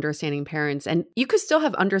have understanding parents. And you could still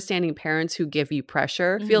have understanding parents who give you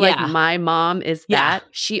pressure. I feel like my mom is that.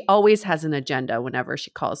 She always has an agenda whenever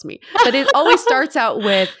she calls me. But it always starts out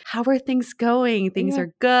with, how are things going? Things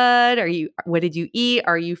are good. What did you eat?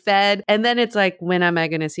 Are you fed? And then it's like, when am I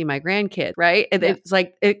going to see my grandkid? Right? And it's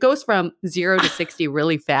like, it goes from 0 to 60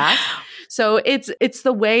 really fast. So it's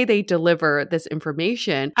the way they deliver this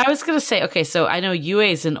information. I was going to say, okay, so I know Yue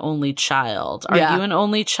is an only child. Are you an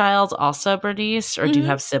only child also, Bernice? Or do you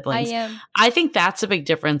have siblings? I am. I think that's a big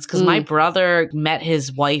difference because my brother met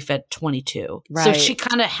his wife at 22. Right. So she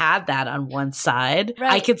kind of had that on one side.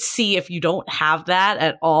 Right. I could see if you don't have that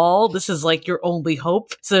at all, this is like your only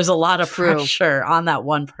hope. So there's a lot of pressure on that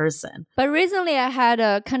one person. But recently I had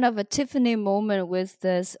a kind of a Tiffany moment with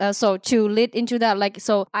this. So to lead into that,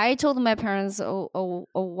 so I told my parents a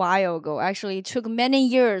while ago. Actually, it took many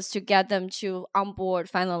years to get them to on board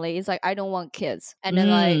finally. It's like, I don't want kids. And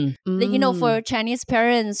then for Chinese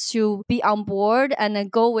parents to be on board and then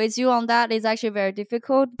go with you on that is actually very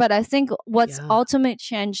difficult. But I think what's ultimate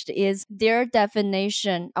changed is their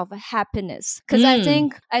definition of happiness. Because I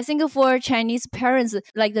think for Chinese parents,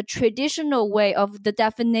 like the traditional way of the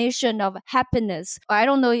definition of happiness, I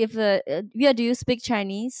don't know if do you speak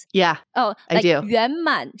Chinese? Yeah. Oh, I like do. 圆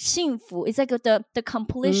满幸福. It's like the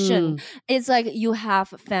completion. It's like you have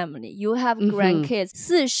family, you have grandkids,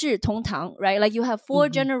 四世同堂, right? Like you have 4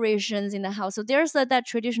 generations in the house. So there's that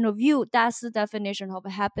traditional view. That's the definition of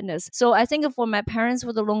happiness. So I think for my parents,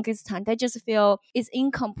 for the longest time, they just feel it's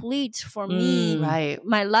incomplete for me,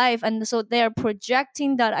 my life. And so they're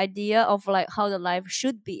projecting that idea of like how the life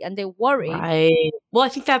should be, and they worry. Right. Well, I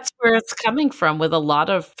think that's where it's coming from with a lot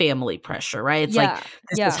of family pressure, right? It's like,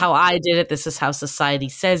 this is how I did it. This is how society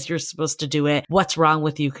says you're supposed to do it. What's wrong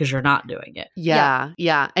with you because you're not doing it? Yeah.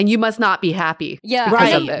 And you must not be happy. Yeah.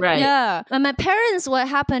 Right. Yeah. And my parents, what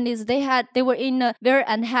happened is they were in a very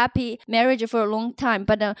unhappy marriage for a long time.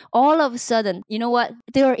 But all of a sudden, you know what?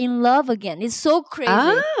 They were in love again. It's so crazy.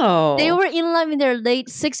 Oh. They were in love in their late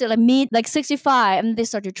 60s, like 65, and they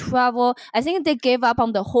started to travel. I think they gave up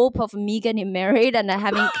on the hope of me getting married and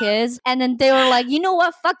having kids. And then they were like, you know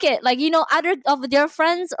what? Fuck it. Like, other of their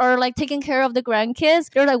friends are like taking care of the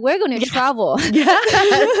grandkids. They're like, we're going to travel.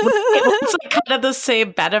 It's like kind of the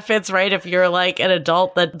same benefits, right? If you're like an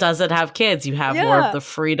adult that doesn't have kids, you have more of the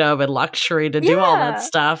freedom and luxury to do all that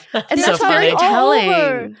stuff. And so that's very telling.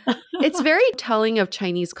 Over. It's very telling of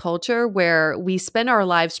Chinese culture where we spend our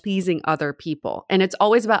lives pleasing other people. And it's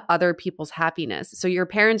always about other people's happiness. So your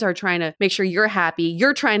parents are trying to make sure you're happy.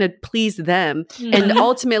 You're trying to please them. And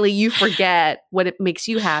ultimately you forget what it makes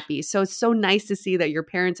you happy. So it's so nice to see that your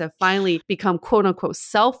parents have finally become quote unquote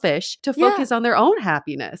selfish to focus on their own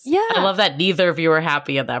happiness. Yeah. I love that neither of you are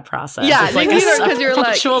happy in that process. Yeah, it's like neither, because you're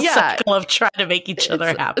like, cycle of trying to make each other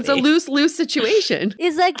happy. It's a lose-lose situation.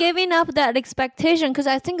 It's like giving up that expectation, because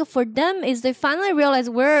I think for them is they finally realize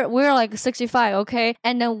we're like 65, okay?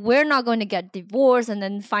 And then we're not going to get divorced and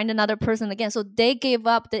then find another person again. So they gave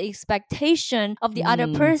up the expectation of the other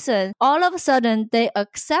person. All of a sudden, they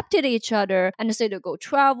accepted each other and decided to go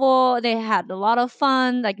travel. They had a lot of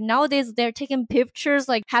fun. Like nowadays, they're taking pictures,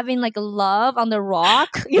 like having like love on the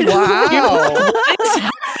rock. Wow. What's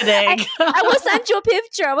happening? I will send you a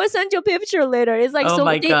picture. I will send you a picture later. It's like, oh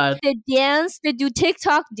my God. They dance, they do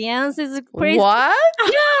TikTok dance. It's crazy. What?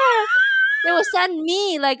 Yeah. They will send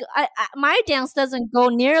me like my dance doesn't go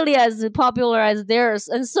nearly as popular as theirs,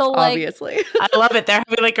 and so like obviously I love it. They're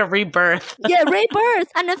having like a rebirth. Yeah, rebirth,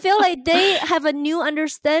 and I feel like they have a new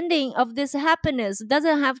understanding of this happiness. It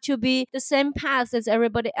doesn't have to be the same path as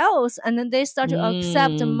everybody else, and then they start to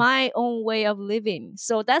accept my own way of living.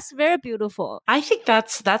 So that's very beautiful. I think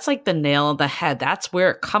that's like the nail on the head. That's where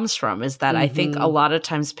it comes from. Is that I think a lot of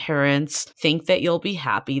times parents think that you'll be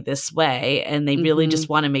happy this way, and they really just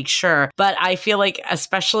want to make sure. But I feel like,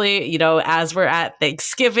 especially, as we're at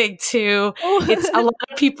Thanksgiving too, it's a lot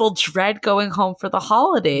of people dread going home for the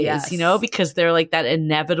holidays, because they're like that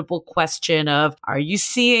inevitable question of, are you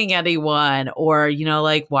seeing anyone? Or,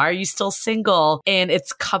 like, why are you still single? And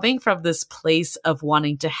it's coming from this place of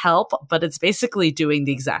wanting to help, but it's basically doing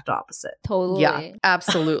the exact opposite. Totally. Yeah,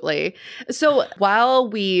 absolutely. So while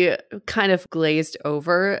we kind of glazed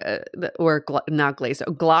over,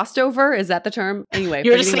 glossed over, is that the term? Anyway,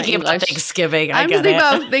 you're just thinking about Thanksgiving. I'm just thinking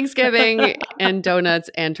about Thanksgiving and donuts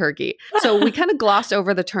and turkey. So we kind of glossed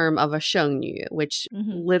over the term of a 剩女, which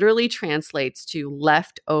literally translates to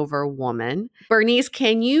leftover woman. Bernice,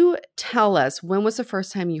 can you tell us when was the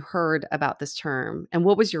first time you heard about this term, and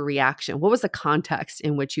what was your reaction? What was the context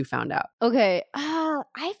in which you found out? Okay.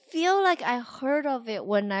 I feel like I heard of it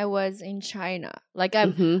when I was in China. Like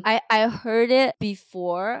I heard it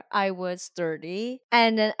before I was 30.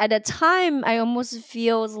 And then at the time, I almost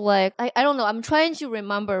feels like, I don't know, I'm trying to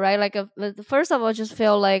remember, right? Like first of all, just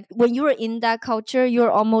feel like when you're in that culture,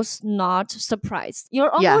 you're almost not surprised.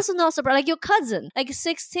 You're almost not surprised. Like your cousin, like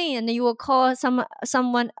 16, and then you will call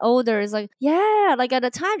someone older. It's like, yeah, like at the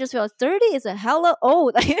time, just feel 30 is a hella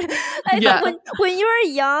old. When you're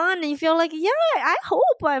young and you feel like, yeah, I hope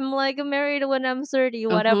I'm like married when I'm 30,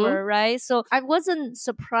 whatever, right? So I wasn't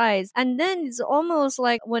surprised. And then it's almost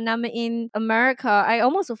like when I'm in America, I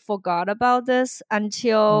almost forgot about this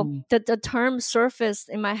until the term surfaced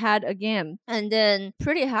in my head again. And then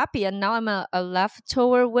pretty happy. And now I'm a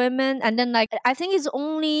leftover woman. And then like, I think it's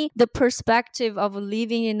only the perspective of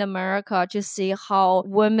living in America to see how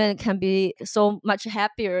women can be so much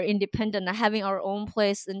happier, independent, and having our own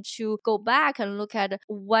place, and to go back and look at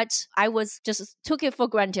what I was just took it for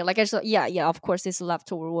granted. Like I just thought, yeah, of course it's a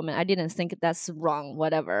leftover woman. I didn't think that's wrong,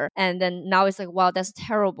 whatever. And then now it's like, wow, that's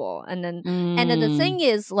terrible. And then the thing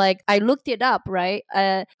is, like, I looked it up, right?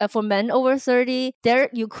 For men over 30, there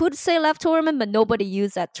you could say leftover men, but nobody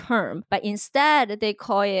used that term. But instead, they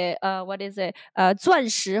call it what is it? 钻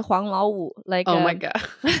石黄老五, like oh my god.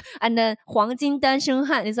 And then 黄金单身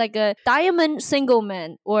汉 is like a diamond single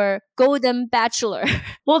man or golden bachelor.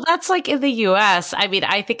 Well, that's like in the US. I mean,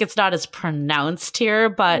 I think it's not as pronounced here,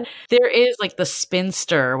 but there is like the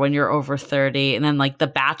spinster when you're over 30, and then like the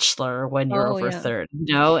bachelor when you're over 30,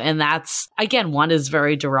 you know? And that's, again, one is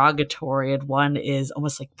very derogatory and one is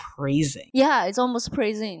almost like praising. Yeah, it's almost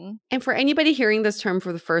praising. And for anybody hearing this term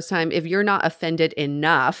for the first time, if you're not offended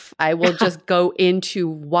enough, I will just go into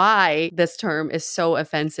why this term is so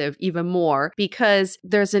offensive even more, because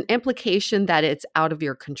there's an implication that it's out of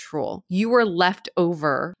your control. You were left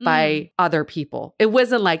over by other people. It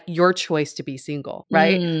wasn't like your choice to be single,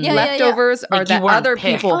 right? Leftovers are like that other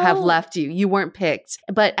picked. people have left you. You weren't picked.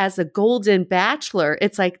 But as a golden bachelor,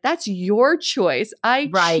 it's like, that's your choice. I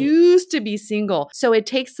choose to be single. So it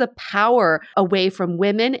takes the power away from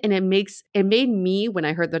women, and it made me, when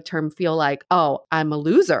I heard the term, feel like, oh, I'm a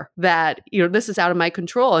loser, that, you know, this is out of my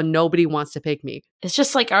control and nobody wants to pick me. It's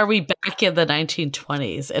just like, are we back in the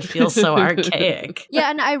 1920s? It feels so archaic.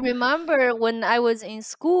 Yeah, and I remember when I was in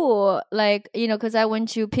school, like, you know, because I went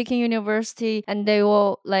to Peking University, and they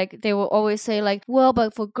will always say like, well,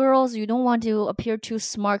 but for girls, you don't want to appear too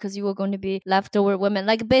smart because you were going to be leftover women.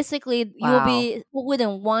 Like basically, who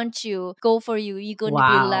wouldn't want to go for you? You're going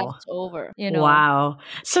to be left over, you know? Wow.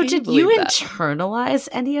 So did you internalize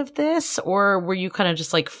any of this, or were you kind of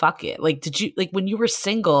just like, fuck it? Like, did you, like, when you were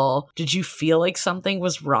single, did you feel like something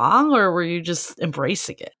was wrong, or were you just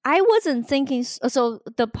embracing it? I wasn't thinking. So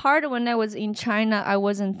the part when I was in China, I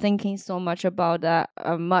wasn't thinking so much about that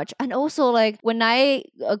much. And also, like, when I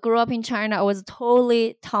grew up in China, I was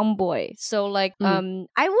totally tomboy. So like, I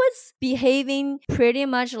was behaving pretty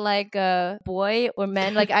much like a boy or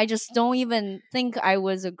man. Like, I just don't even think I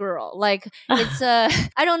was a girl. Like, it's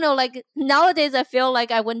I don't know. Like nowadays, I feel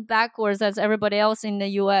like I went backwards as everybody else in the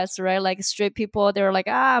US, right? Like straight people, they're like,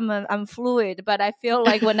 I'm fluid. But I feel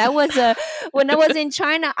like when I was in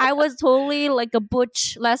China, I was totally like a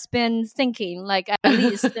butch lesbian thinking, like, at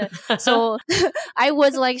least. So I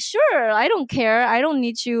was like, sure, I don't care. I don't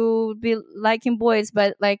need to be liking boys.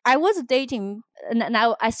 But like, I was dating. And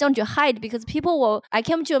I started to hide because I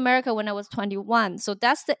came to America when I was 21. So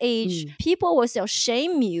that's the age people will still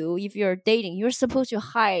shame you if you're dating. You're supposed to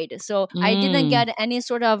hide. So I didn't get any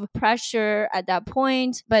sort of pressure at that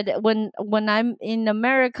point. But when I'm in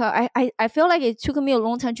America, I feel like it took me a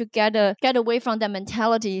long time to get away from that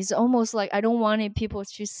mentality. It's almost like I don't want people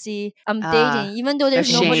to see I'm dating, even though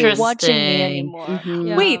there's nobody watching me anymore. Mm-hmm.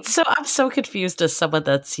 Yeah. Wait, so I'm so confused as someone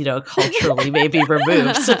that's, you know, culturally maybe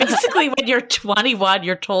removed. So basically when you're 21,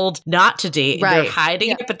 you're told not to date. You're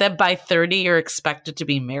hiding it, but then by 30, you're expected to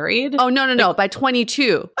be married. Oh, no. By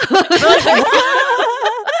 22.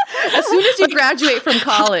 As soon as you graduate from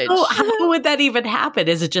college. How would that even happen?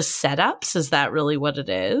 Is it just setups? Is that really what it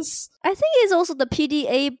is? I think it's also the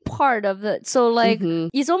PDA part of it. So like,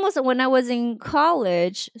 it's almost when I was in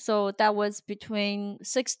college, so that was between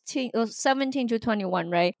 17 to 21,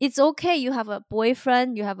 right? It's okay. You have a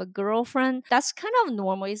boyfriend, you have a girlfriend. That's kind of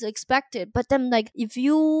normal. It's expected. But then like, if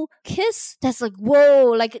you kiss, that's like,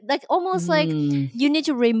 whoa, like almost like you need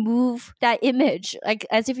to remove that image. Like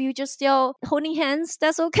as if you just still holding hands,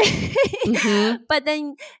 that's okay. But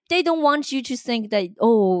then they don't want you to think that,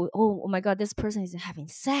 oh my God, this person is having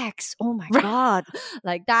sex. Oh my God.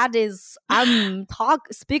 Like that is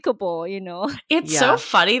unspeakable, you know? It's so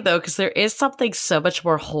funny though, because there is something so much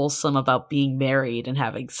more wholesome about being married and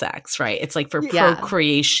having sex, right? It's like for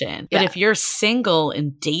procreation. But if you're single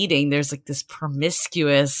and dating, there's like this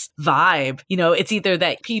promiscuous vibe. You know, it's either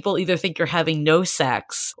that people either think you're having no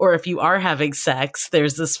sex, or if you are having sex,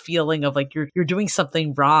 there's this feeling of like you're doing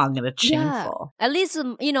something wrong. and it's shameful. At least,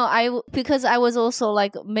 because I was also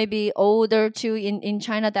like maybe older too in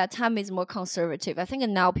China, that time is more conservative. I think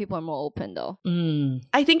now people are more open though.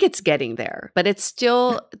 I think it's getting there, but there's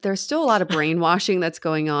still a lot of brainwashing that's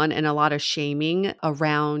going on and a lot of shaming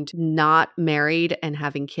around not married and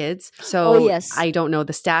having kids. So I don't know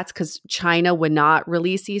the stats because China would not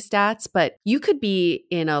release these stats, but you could be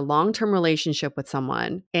in a long-term relationship with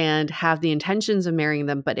someone and have the intentions of marrying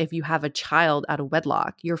them. But if you have a child out of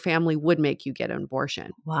wedlock, your family would make you get an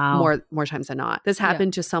abortion. Wow. More times than not. This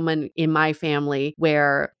happened to someone in my family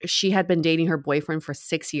where she had been dating her boyfriend for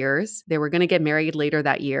 6 years. They were going to get married later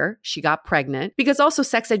that year. She got pregnant because also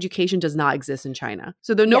sex education does not exist in China.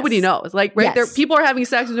 So nobody knows. Like there, people are having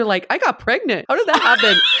sex and they're like, I got pregnant. How did that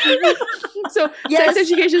happen? So sex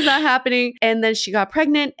education is not happening. And then she got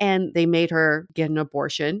pregnant and they made her get an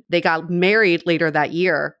abortion. They got married later that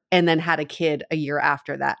year and then had a kid a year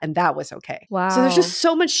after that. And that was okay. Wow. So there's just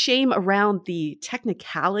so much shame around the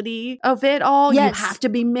technicality of it all. You have to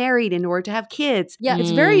be married in order to have kids. Yeah.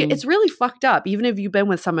 It's really fucked up, even if you've been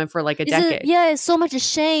with someone for like a decade. It's so much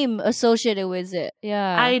shame associated with it.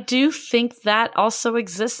 Yeah. I do think that also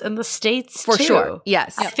exists in the States for too. sure.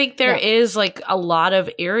 Yes. I think there is like a lot of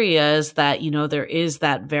areas that, there is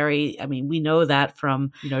that we know that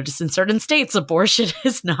from, just in certain states, abortion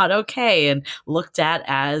is not okay and looked at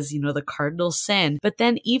as, the cardinal sin. But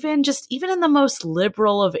then even in the most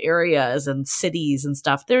liberal of areas and cities and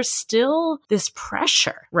stuff, there's still this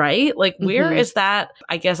pressure, right? Like where is that?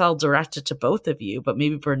 I guess I'll direct it to both of you, but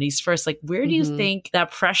maybe Bernice first. Like where do you think that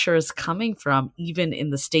pressure is coming from, even in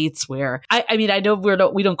the States where, I know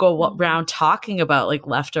we don't go around talking about like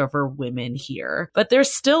leftover women here, but there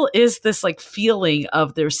still is this like feeling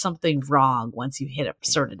of there's something wrong once you hit a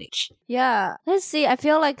certain age. Yeah. Let's see. I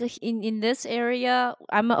feel like in this area,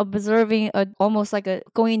 I'm observing almost like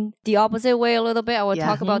going the opposite way a little bit. I will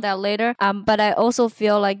talk about that later. But I also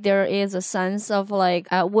feel like there is a sense of like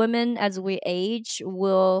women as we age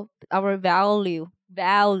our value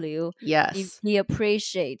if we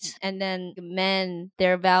appreciate, and then men,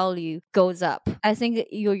 their value goes up. I think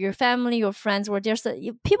your family, your friends,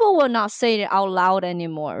 people will not say it out loud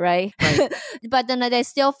anymore, right? But then they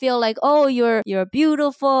still feel like, oh, you're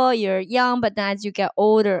beautiful, you're young, but then as you get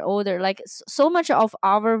older, like so much of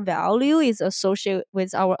our value is associated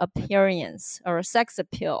with our appearance, our sex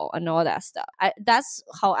appeal and all that stuff. That's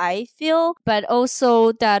how I feel. But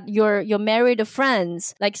also that your married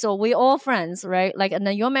friends, like, so we all friends, right? Like, and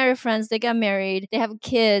then your married friends, they get married, they have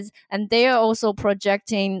kids, and they are also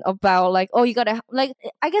projecting about like, oh, you gotta, like,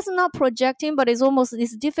 I guess not projecting, but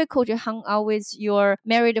it's difficult to hang out with your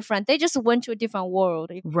married friend. They just went to a different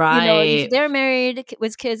world. Right. If they're married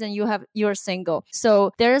with kids and you're single.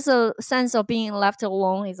 So there's a sense of being left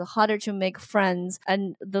alone. It's harder to make friends.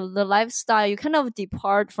 And the lifestyle, you kind of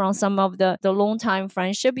depart from some of the long time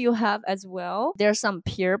friendship you have as well. There's some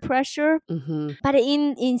peer pressure. But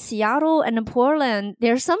in Seattle and Portland,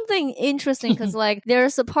 there's something interesting because like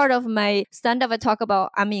there's a part of my stand-up I talk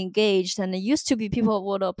about I'm engaged, and it used to be people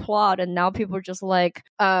would applaud, and now people are just like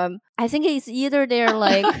I think it's either they're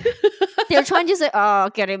like they're trying to say, oh,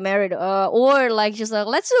 getting married, or like just like,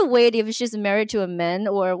 let's just wait if she's married to a man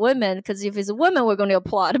or a woman, because if it's a woman we're going to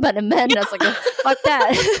applaud, but a man that's like fuck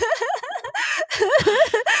that.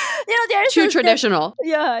 There's too traditional.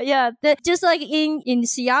 Just like in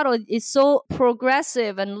Seattle, it's so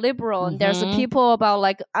progressive and liberal, and there's people about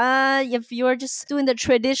like, if you're just doing the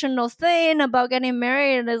traditional thing about getting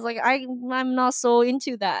married, it's like I'm not so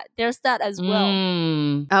into that. There's that as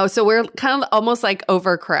well. Oh, so we're kind of almost like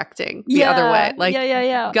overcorrecting the other way. Like,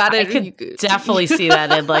 got it. I could definitely see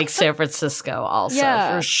that in like San Francisco, also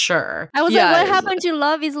for sure. I was like, what happened to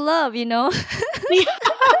love is love?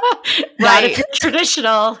 Not if you're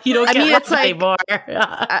traditional, you don't get love anymore.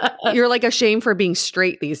 You're like ashamed for being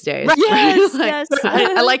straight these days. Right. Yes, like, yes.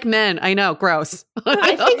 I like men. I know, gross.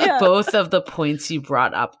 I think both of the points you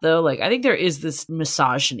brought up, though, like I think there is this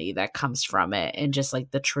misogyny that comes from it, and just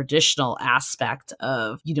like the traditional aspect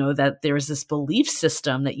of, that there's this belief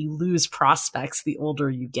system that you lose prospects the older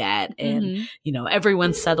you get, and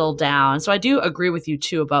everyone's settled down. So I do agree with you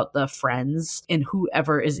too about the friends and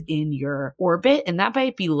whoever is in your orbit, and that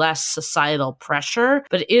might be less societal pressure,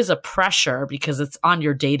 but it is a pressure because it's on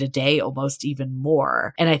your day to day almost even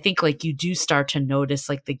more. And I think like you do start to notice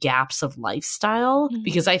like the gaps of lifestyle,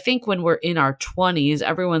 because I think when we're in our 20s,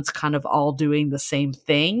 everyone's kind of all doing the same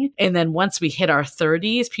thing. And then once we hit our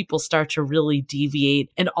 30s, people start to really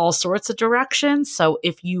deviate in all sorts of directions. So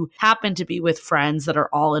if you happen to be with friends that are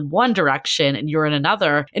all in one direction and you're in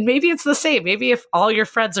another, and maybe it's the same, maybe if all your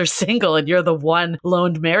friends are single and you're the one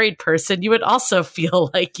lone married person, you would also feel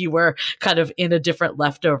feel like you were kind of in a different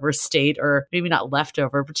leftover state, or maybe not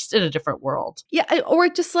leftover, but just in a different world. Yeah, or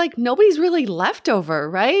just like nobody's really leftover,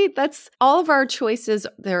 right? That's all of our choices.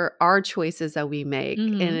 There are choices that we make,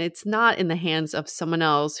 and it's not in the hands of someone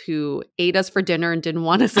else who ate us for dinner and didn't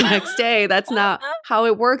want us the next day. That's not how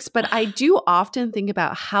it works. But I do often think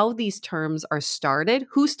about how these terms are started,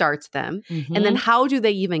 who starts them, and then how do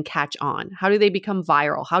they even catch on? How do they become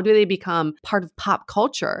viral? How do they become part of pop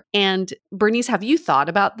culture? And Bernice, have you thought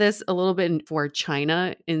about this a little bit for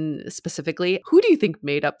China in specifically? Who do you think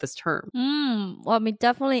made up this term? Well, I mean,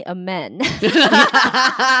 definitely a man. You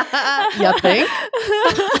think?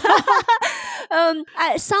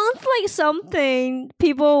 It sounds like something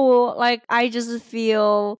people will like. I just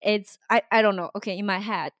feel it's, I don't know. Okay, in my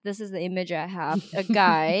head, this is the image I have. A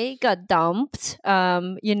guy got dumped,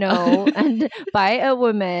 and by a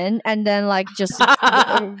woman, and then like just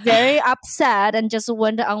very upset and just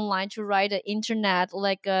went online to write an internet,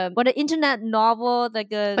 like an internet novel,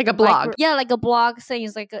 like a blog. Like a blog saying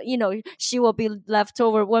it's like, she will be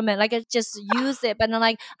leftover woman. Like just use it. But then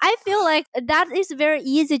like, I feel like that is very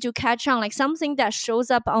easy to catch on. Like something that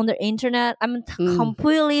shows up on the internet. I'm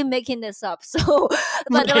completely making this up. So,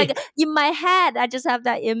 but like in my head, I just have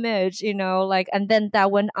that image, and then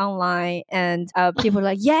that went online and people are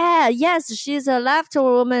like, yes, she's a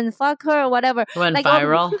leftover woman. Fuck her, whatever. Went like,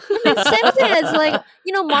 viral. Same thing as like,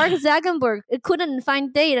 Mark Zuckerberg couldn't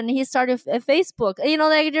find date and he started Facebook.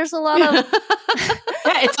 Like there's a lot of...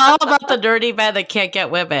 Yeah, it's all about the dirty man that can't get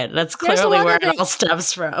women. That's clearly where it all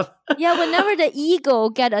stems from. Yeah, whenever the ego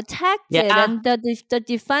get attacked, and the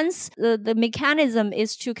defense, the mechanism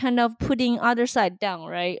is to kind of putting other side down,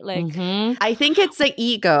 right? Like, I think it's the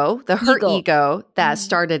ego, the hurt ego that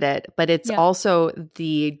started it, but it's also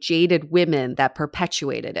the jaded women that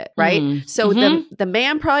perpetuated it, right? So the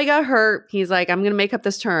man probably got hurt. He's like, I'm going to make up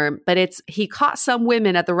this term, but he caught some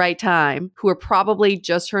women at the right time who were probably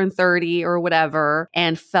just turned 30 or whatever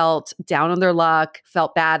and felt down on their luck,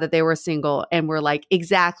 felt bad that they were single, and were like,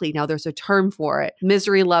 exactly, now there's a term for it.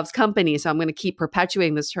 Misery loves company, so I'm going to keep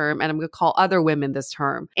perpetuating this term, and I'm going to call other women this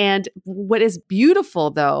term. And what is beautiful,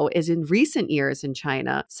 though, is in recent years in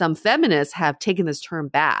China, some feminists have taken this term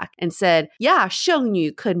back and said, yeah, 剩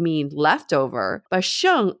女 could mean leftover, but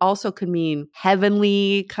剩 also could mean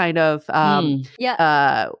heavenly, kind of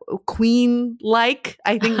queen-like.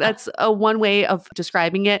 I think that's one way of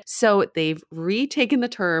describing it. So they've retaken the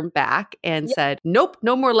term back and said, nope,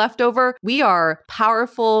 no more leftover. We are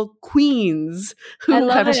powerful queens who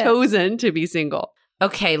have chosen to be single.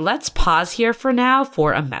 Okay, let's pause here for now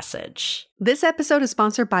for a message. This episode is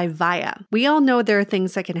sponsored by Via. We all know there are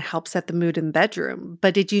things that can help set the mood in the bedroom,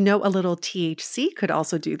 but did you know a little THC could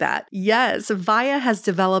also do that? Yes, Via has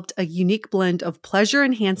developed a unique blend of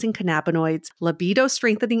pleasure-enhancing cannabinoids,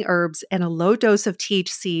 libido-strengthening herbs, and a low dose of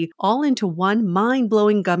THC all into one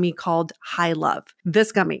mind-blowing gummy called High Love.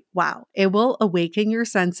 This gummy, wow, it will awaken your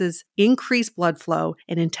senses, increase blood flow,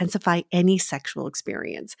 and intensify any sexual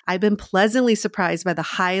experience. I've been pleasantly surprised by the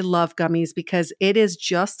High Love gummies because it is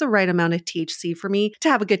just the right amount of THC for me to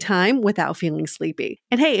have a good time without feeling sleepy.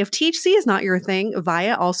 And hey, if THC is not your thing,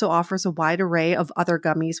 Via also offers a wide array of other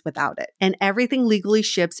gummies without it. And everything legally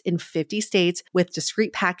ships in 50 states with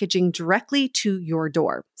discreet packaging directly to your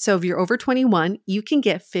door. So if you're over 21, you can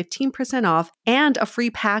get 15% off and a free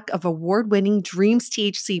pack of award-winning Dreams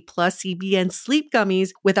THC plus CBN sleep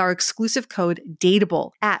gummies with our exclusive code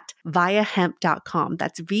DATEABLE at viahemp.com.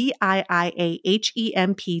 That's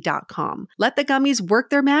VIIAHEMP.com. Let the gummies work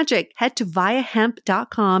their magic. Head to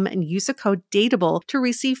viahemp.com and use the code DATEABLE to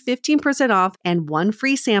receive 15% off and one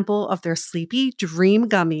free sample of their Sleepy Dream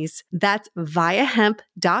gummies. That's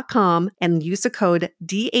viahemp.com and use the code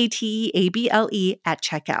DATEABLE at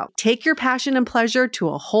checkout. Take your passion and pleasure to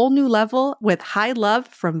a whole new level with High Love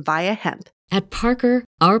from Via Hemp. At Parker,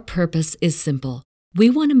 our purpose is simple. We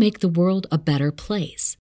want to make the world a better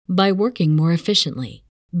place by working more efficiently,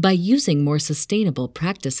 by using more sustainable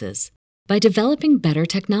practices, by developing better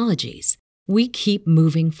technologies. We keep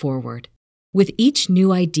moving forward. With each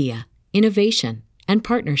new idea, innovation, and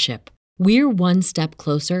partnership, we're one step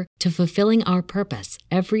closer to fulfilling our purpose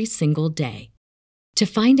every single day. To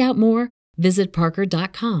find out more, visit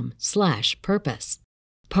parker.com/purpose.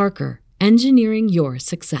 Parker, engineering your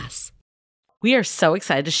success. We are so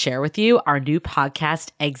excited to share with you our new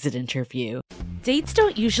podcast, Exit Interview. Dates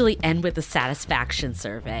don't usually end with a satisfaction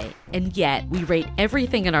survey, and yet we rate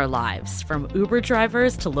everything in our lives, from Uber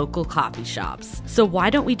drivers to local coffee shops. So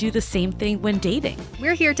why don't we do the same thing when dating?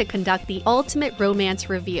 We're here to conduct the ultimate romance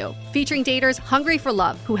review, featuring daters hungry for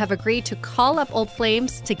love who have agreed to call up old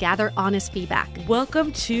flames to gather honest feedback.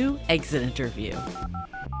 Welcome to Exit Interview.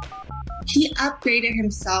 He upgraded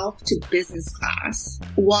himself to business class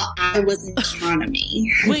while I was in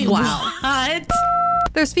economy. Wait, what?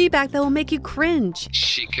 There's feedback that will make you cringe.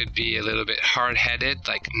 She could be a little bit hard-headed,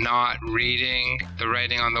 like not reading the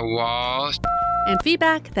writing on the wall. And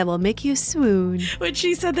feedback that will make you swoon. When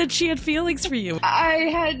she said that she had feelings for you. I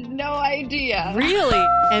had no idea. Really?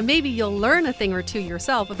 And maybe you'll learn a thing or two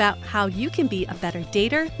yourself about how you can be a better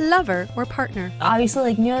dater, lover, or partner. Obviously,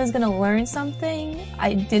 like, knew I was gonna learn something.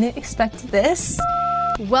 I didn't expect this.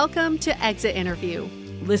 Welcome to Exit Interview.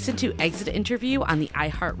 Listen to Exit Interview on the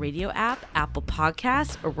iHeartRadio app, Apple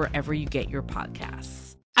Podcasts, or wherever you get your podcasts.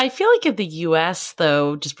 I feel like in the US,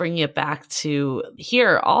 though, just bringing it back to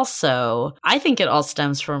here also, I think it all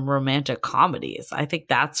stems from romantic comedies. I think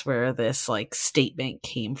that's where this like statement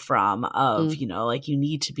came from of, you know, like you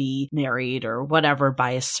need to be married or whatever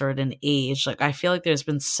by a certain age. Like I feel like there's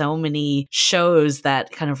been so many shows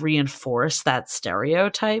that kind of reinforce that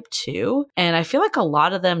stereotype too. And I feel like a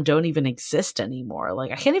lot of them don't even exist anymore.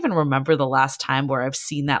 Like I can't even remember the last time where I've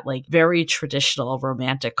seen that like very traditional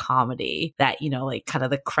romantic comedy that, you know, like kind of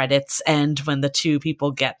the credits end when the two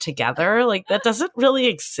people get together. Like that doesn't really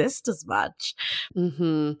exist as much.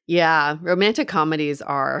 Yeah, romantic comedies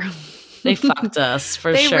are... They fucked us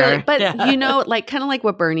for they sure. Really, but yeah. you know, like kind of like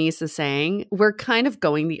what Bernice is saying, we're kind of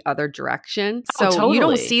going the other direction. So totally. You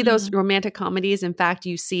don't see those romantic comedies. In fact,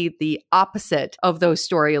 you see the opposite of those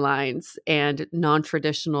storylines and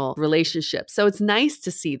non-traditional relationships. So it's nice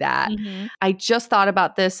to see that. I just thought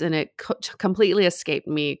about this and it completely escaped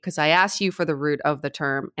me because I asked you for the root of the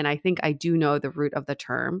term. And I think I do know the root of the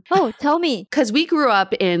term. Oh, tell me. Because we grew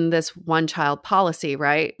up in this one-child policy,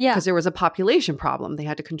 right? Yeah. Because there was a population problem. They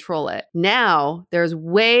had to control it. Now, there's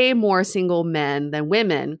way more single men than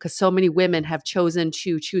women because so many women have chosen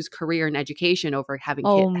to choose career and education over having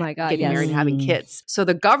kids. Oh my God, getting yes. married and having kids. So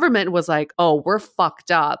the government was like, oh, we're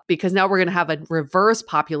fucked up because now we're going to have a reverse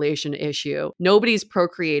population issue. Nobody's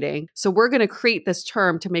procreating. So we're going to create this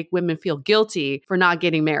term to make women feel guilty for not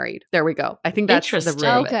getting married. There we go. I think that's the root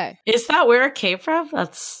of it. Okay. Is that where it came from?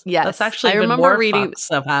 That's actually I even remember more reading fucked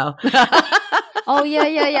somehow. Oh yeah.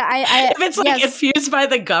 If it's like infused by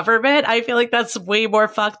the government, I feel like that's way more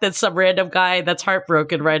fucked than some random guy that's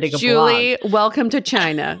heartbroken writing a Julie, blog. welcome to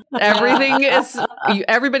China.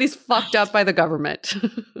 Everybody's fucked up by the government.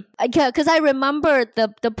 Because I remember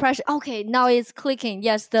the pressure. Okay, now it's clicking.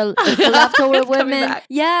 Yes, the leftover women.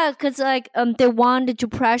 Yeah, because like they wanted to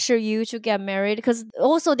pressure you to get married. Because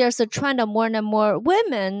also there's a trend of more and more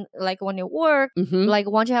women like want to work, like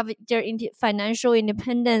want to have their financial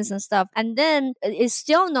independence and stuff. And then it's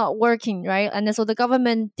still not working, right? And then so the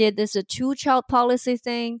government did this 2-child policy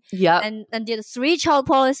thing. Yeah, and did a 3-child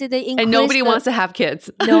policy. They increased and nobody wants to have kids.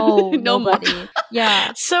 No, nobody.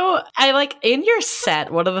 Yeah. So I like in your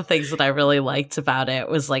set, one of the things that I really liked about it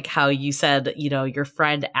was like how you said, you know, your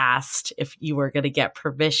friend asked if you were going to get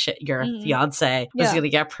permission, your fiance was going to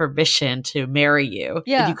get permission to marry you.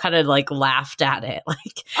 Yeah. And you kind of like laughed at it.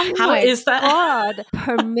 Like, Oh how my is that? God,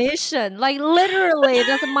 permission. Like literally,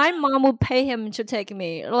 that's my mom would pay him to take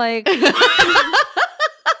me. Like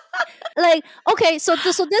like, okay, so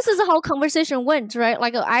this is how conversation went, right?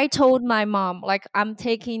 Like I told my mom, like, I'm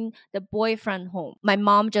taking the boyfriend home. My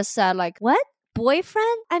mom just said like, what?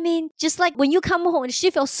 Boyfriend? I mean, just like when you come home,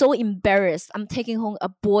 she feels so embarrassed. I'm taking home a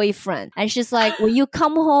boyfriend. And she's like, when you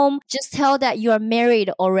come home, just tell that you are married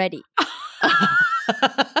already.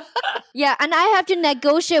 Yeah, and I have to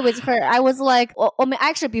negotiate with her. I was like,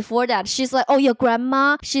 actually before that, she's like, oh, your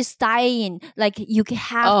grandma, she's dying. Like, you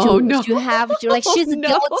have to. You have to. Like, she's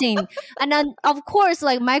guilting. And then, of course,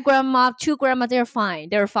 like my grandma, 2 grandmas, they're fine.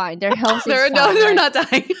 They're fine. They're healthy. They're not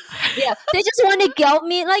dying. Yeah, they just want to guilt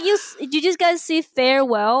me. Like, you just guys see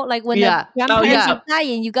farewell. Like, when the grandparents are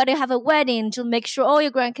dying, you got to have a wedding to make sure all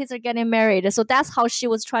your grandkids are getting married. So that's how she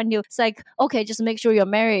was trying to, it's like, okay, just make sure you're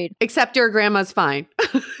married. Except your grandma's fine.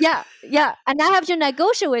 Yeah. And I have to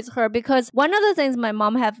negotiate with her because one of the things my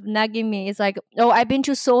mom have nagging me is like, oh, I've been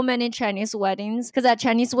to so many Chinese weddings because at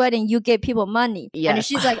Chinese wedding, you give people money. Yes. And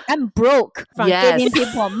she's like, I'm broke from giving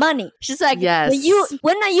people money. She's like,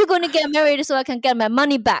 when are you going to get married so I can get my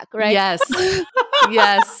money back, right? Yes.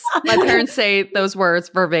 Yes. My parents say those words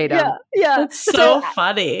verbatim. Yeah. It's so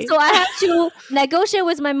funny. So I had to negotiate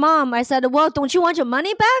with my mom. I said, well, don't you want your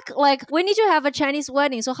money back? Like, we need to have a Chinese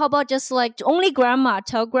wedding. So how about just like only grandma,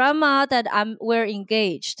 tell grandma that we're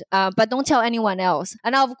engaged, but don't tell anyone else.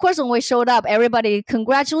 And of course, when we showed up, everybody,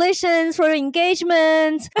 congratulations for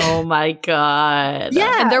engagement. Oh my God.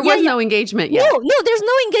 Yeah. And there was no engagement yet. No, there's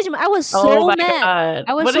no engagement. I was so mad. God.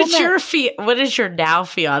 I was What so did mad. what does your now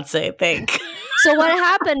fiance think? So what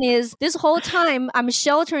happened is this whole time I'm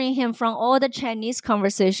sheltering him from all the Chinese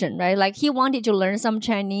conversation, right? Like he wanted to learn some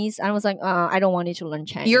Chinese. I was like, I don't want you to learn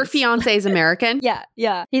Chinese. Your fiance is American?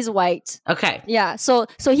 Yeah. He's white. Okay. Yeah. So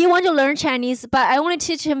he wanted to learn Chinese, but I only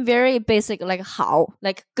teach him very basic, like how,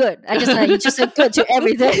 like good. I just say good to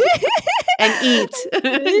everything. And eat.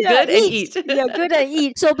 Good and eat. Yeah, good and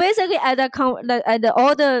eat. So basically at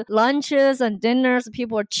all the lunches and dinners,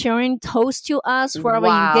 people are cheering toast to us for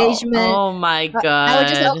our engagement. Oh my God. I would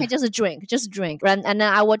just say, okay, just drink. And then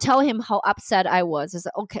I would tell him how upset I was. It's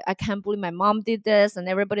like, okay, I can't believe my mom did this. And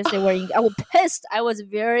everybody say I was pissed. I was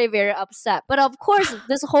very, very upset. But of course,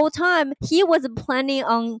 this whole time, he was planning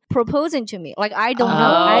on proposing to me. Like, I don't know.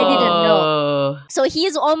 I didn't know. So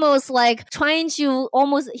he's almost like trying to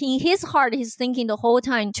in his heart, he's thinking the whole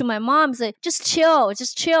time to my mom, say, just chill.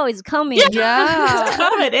 It's coming. Yeah. It's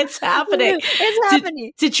coming. It's happening. It's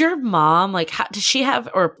happening. Did your mom, like, does she have,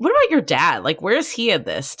 or what about your dad? Like, where's he in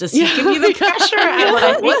this? Does he give you the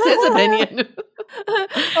pressure? What's his opinion?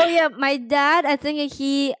 Oh yeah, my dad, I think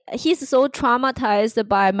he's so traumatized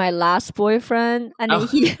by my last boyfriend, and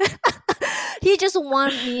he just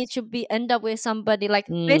want me to end up with somebody like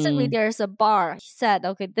basically there's a bar. He said,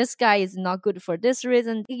 okay, this guy is not good for this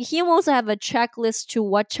reason. He wants to have a checklist to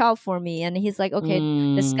watch out for me, and he's like, okay,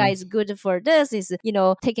 this guy is good for this. He's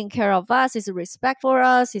taking care of us. He's respect for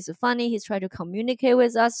us. He's funny. He's trying to communicate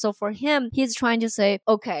with us. So for him, he's trying to say,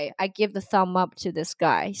 okay, I give the thumb up to this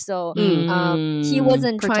guy. So he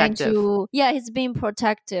wasn't trying to. Yeah, he's being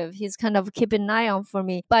protective. He's kind of keeping an eye on for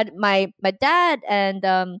me. But my dad and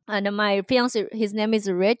my fiance, his name is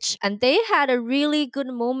Rich, and they had a really good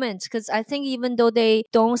moment because I think even though they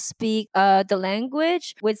don't speak the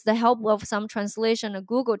language, with the help of some translation or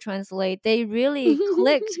Google Translate, they really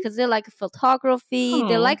clicked because they like photography.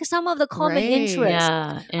 They like some of the common interests.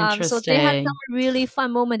 Yeah, interesting. So they had some really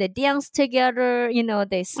fun moment. They danced together.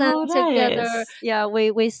 They sang together. Yeah,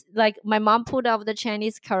 we like my mom put up the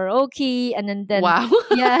Chinese karaoke, and then wow.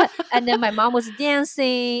 Yeah, and then my mom was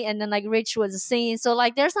dancing, and then like Rich was singing. So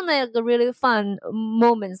like there's some like really fun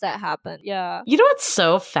moments that happen. Yeah. You know what's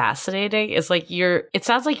so fascinating is like it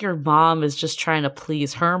sounds like your mom is just trying to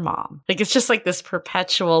please her mom. Like it's just like this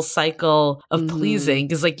perpetual cycle of pleasing.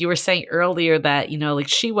 Because like you were saying earlier that, like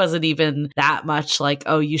she wasn't even that much like,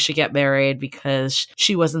 oh, you should get married because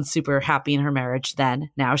she wasn't super happy in her marriage then.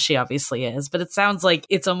 Now she obviously is. But it sounds like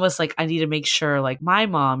it's almost like I need to make sure like my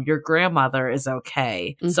mom, your grandmother is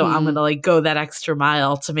okay. So I'm going to like go that extra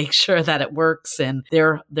mile to make sure that it works and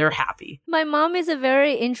they're happy. My mom is a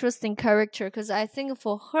very interesting character because I think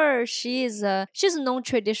for her, she's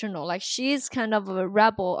non-traditional. Like she's kind of a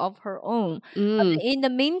rebel of her own. But in the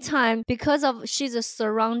meantime, because of she's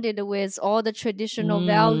surrounded with all the traditional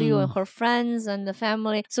value and her friends and the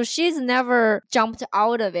family, so she's never jumped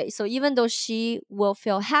out of it. So even though she will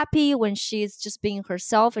feel happy when she's just being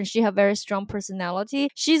herself and she have very strong personality,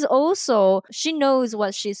 she knows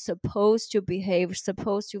what she's supposed to behave,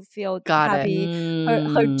 supposed to feel happy,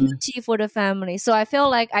 her duty for the family. So I feel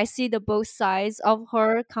like I see the both sides of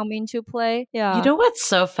her come into play. Yeah. You know what's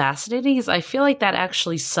so fascinating is I feel like that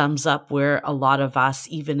actually sums up where a lot of us,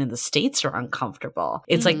 even in the States, are uncomfortable.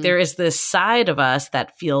 It's like there is this side of us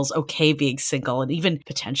that feels okay being single and even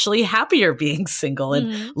potentially happier being single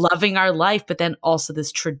and loving our life, but then also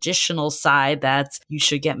this traditional side that's you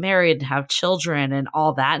should get married and have children and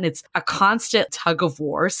all that. And it's a constant tug of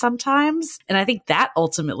war sometimes. And I think that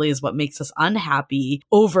ultimately is what makes us unhappy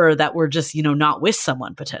over that we're just, not with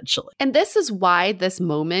someone potentially. And this is why this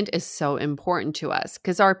moment is so important to us,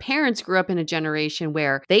 because our parents grew up in a generation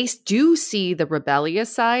where they do see the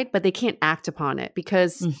rebellious side, but they can't act upon it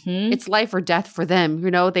because it's life or death for them.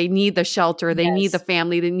 They need the shelter, they need the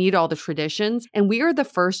family, they need all the traditions. And we are the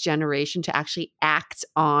first generation to actually act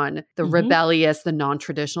on the rebellious, the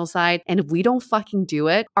non-traditional side. And if we don't fucking do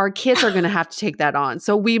it, our kids are going to have to take that on.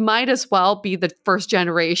 So we might as well be the first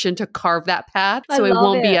generation to carve that path so it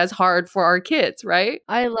won't be as hard for our kids, right?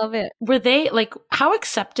 I love it. Were they like, how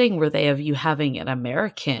accepting were they of you having an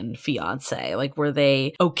American fiance? Like, were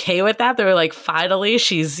they okay with that? They were like, finally,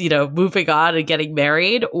 she's, moving on and getting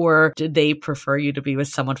married? Or did they prefer you to be with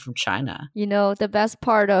someone from China? The best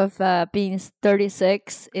part of being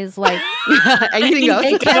 36 is like, anything else?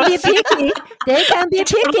 They can be picky. They can be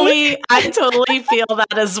picky. I totally feel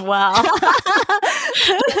that as well.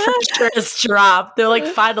 Pressure has dropped. They're like,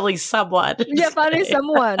 finally someone. Yeah, finally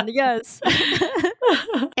someone. Yes.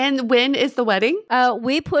 And when is the wedding?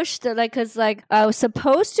 We pushed because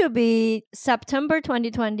supposed to be September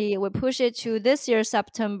 2020. We push it to this year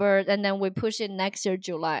September, and then we push it next year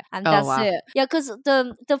July, and that's it. Yeah, because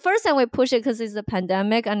the first time we pushed it because it's the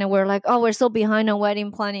pandemic, and then we're like, oh, we're so behind on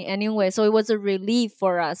wedding planning anyway, so it was a relief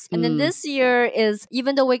for us. And then this year is,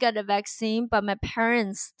 even though we got a vaccine, but my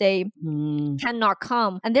parents, they cannot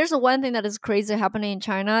come. And there's one thing that is crazy happening in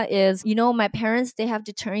China is, my parents, they have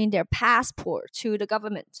to turn in their passport to the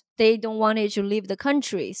government. They don't want it to leave the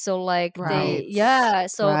country. So right.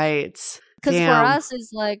 Because for us,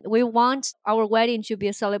 it's like we want our wedding to be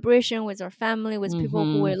a celebration with our family, with people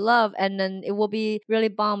who we love. And then it will be really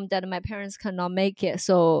bummed that my parents cannot make it.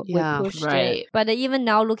 So we pushed it. But even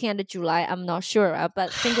now, looking at the July, I'm not sure.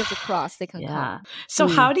 But fingers crossed they can come. So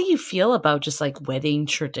how do you feel about just like wedding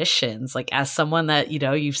traditions? Like as someone that,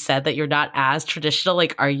 you've said that you're not as traditional,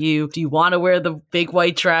 like do you want to wear the big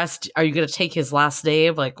white dress? Are you going to take his last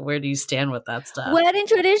name? Like where do you stand with that stuff? Wedding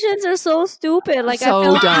traditions are so stupid. Like so I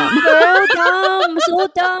feel dumb. So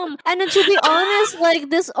dumb. And then to be honest, like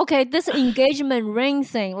this engagement ring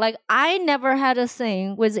thing, like I never had a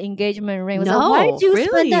thing with engagement ring. No, why do you really?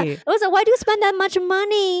 spend that? It was like, why do you spend that much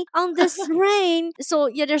money on this ring? So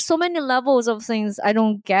yeah, there's so many levels of things. I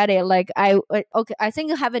don't get it. Like I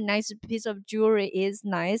think have a nice piece of jewelry is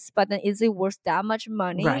nice, but then is it worth that much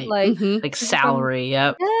money? Right. Like salary.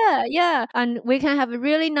 Yep. Yeah. And we can have a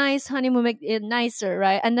really nice honeymoon, make it nicer,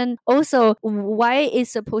 right? And then also, why is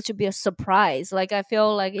supposed to be a surprise? Like I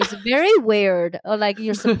feel like it's very weird. Or like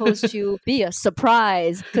you're supposed to be a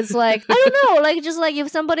surprise, because like I don't know, like just like if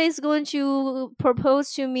somebody's going to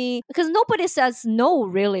propose to me, because nobody says no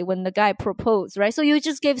really when the guy proposed, right? So you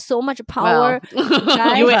just gave so much power to the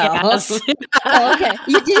guy. Oh, okay,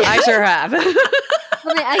 you did. I sure have.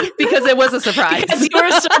 Because it was a surprise. Because you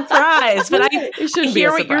were surprised. But I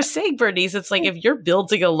hear what you're saying. saying, Bernice. It's like if you're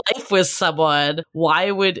building a life with someone,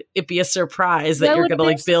 why would it be a surprise that you're going to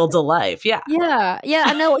like build a life? Yeah.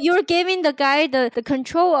 I know. You're giving the guy the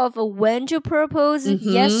control of when to propose,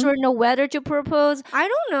 yes or no, whether to propose. I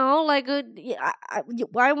don't know. Like,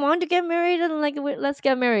 I want to get married, and like, let's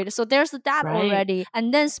get married. So there's that already.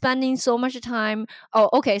 And then spending so much time. Oh,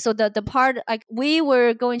 okay. So the part, like, we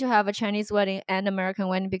were going to have a Chinese wedding and American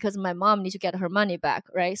wedding because my mom needs to get her money back,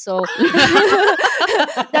 right? So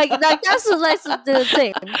like that's the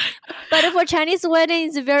thing. But for Chinese wedding,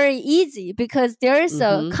 it's very easy because there is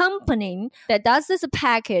a company that does this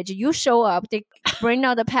package. You show up, they bring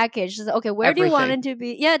out the package. So, okay, where do you want it to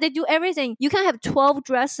be? Yeah, they do everything. You can have 12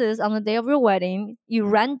 dresses on the day of your wedding. You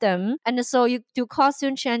rent them, and so you do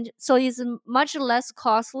costume change. So it's much less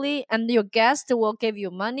costly, and your guest will give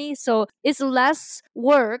you money. So it's less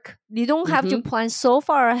work. You don't have to plan so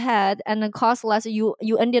far ahead, and it costs less. You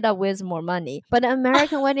ended up with more money. But an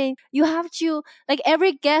American wedding, you have to, like,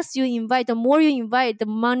 every guest you invite, the more you invite, the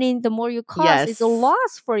money, the more you cost. Yes. It's a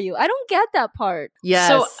loss for you. I don't get that part. Yes.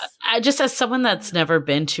 So just as someone that's never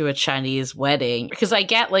been to a Chinese wedding, because I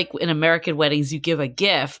get like in American weddings, you give a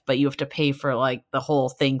gift, but you have to pay for like the whole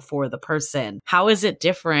thing for the person. How is it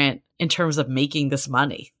different in terms of making this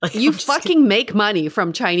money? Like, you fucking make money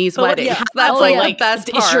from Chinese weddings. Yeah. That's the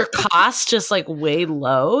best part. Is your cost just like way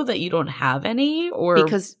low that you don't have any, or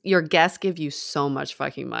because your guests give you so much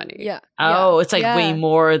fucking money? Yeah. Oh, it's like way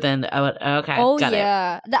more than okay. Oh, got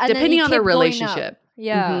it. Depending on the relationship.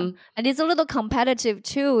 Yeah. And it's a little competitive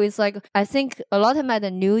too. It's like, I think a lot of them at the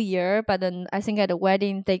New Year, but then I think at the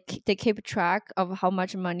wedding, they keep track of how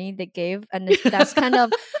much money they gave. And that's kind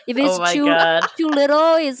of, if it's too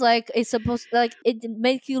little, it's like, it's supposed to, like, it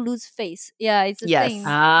makes you lose face. Yeah, it's a thing.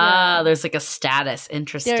 There's like a status.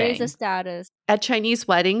 Interesting. There is a status. At Chinese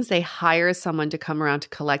weddings, they hire someone to come around to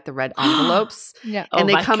collect the red envelopes. Yeah. And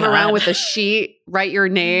they come around with a sheet, write your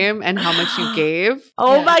name and how much you gave.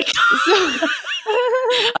 Oh my God.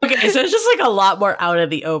 Okay, so it's just like a lot more out of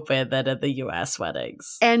the open than in the US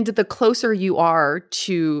weddings. And the closer you are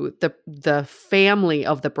to the family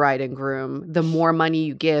of the bride and groom, the more money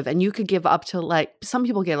you give. And you could give up to, like, some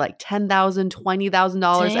people get like $10,000,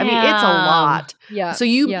 $20,000. I mean, it's a lot. Yeah.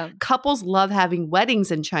 So couples love having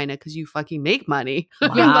weddings in China because you fucking make money.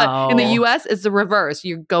 Wow. But in the US, it's the reverse.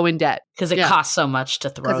 You go in debt. Because it costs so much to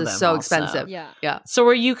throw them. Because it's so also expensive. Yeah. Yeah. So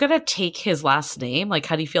were you going to take his last name? Like,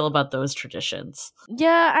 how do you feel about those traditions?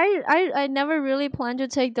 Yeah, I never really planned to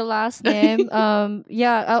take the last name.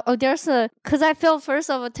 There's because I felt first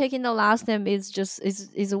of all taking the last name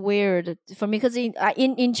is weird for me because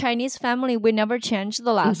in Chinese family we never change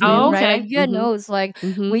the last name, Oh, right? okay. Like you know, it's like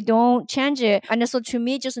we don't change it, and so to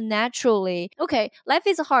me just naturally, okay, life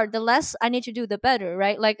is hard. The less I need to do, the better,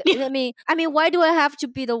 right? Like I mean, why do I have to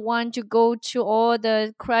be the one to go to all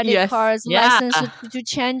the credit cards, license to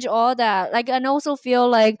change all that? Like, and also feel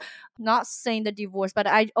like. Not saying the divorce, but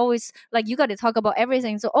I always like you got to talk about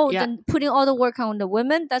everything. So then putting all the work on the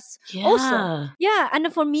women, that's also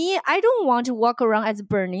and for me, I don't want to walk around as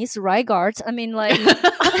Bernice Reigart. I mean, like, like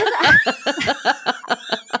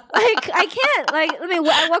I can't. Like, I mean,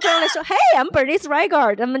 I walk around like, hey, I'm Bernice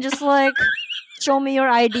Reigart. I'm just like. Show me your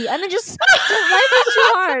ID, and then just life is too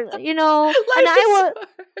hard, you know. And I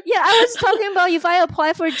was talking about if I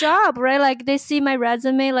apply for a job, right? Like they see my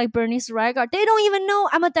resume, like Bernice Reigart, they don't even know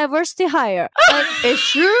I'm a diversity hire. Like, it's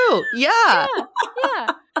true, yeah.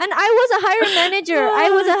 And I was a hiring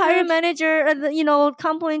manager. At the, you know,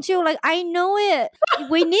 company too. Like I know it.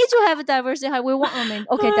 We need to have a diversity hire. We want women.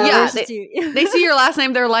 Okay, diversity. They see your last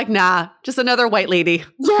name, they're like, nah, just another white lady.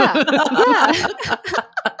 Yeah.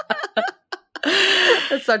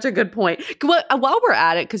 That's such a good point. While we're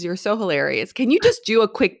at it, because you're so hilarious, can you just do a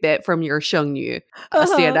quick bit from your Shengyu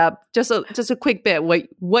stand up? Just a quick bit,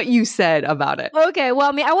 what you said about it. Okay, well,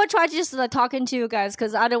 I mean, I will try to just talking to you guys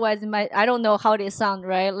because otherwise, I don't know how they sound,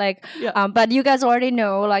 right? Like, but you guys already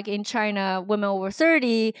know, like in China, women over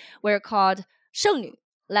 30 were called 剩女,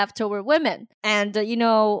 leftover women, and you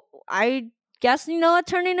know, I guess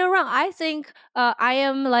turning around, I think I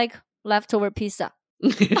am like leftover pizza.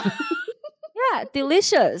 Yeah,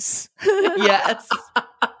 delicious. Yes.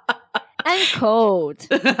 And cold.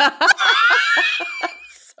 So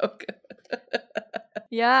good.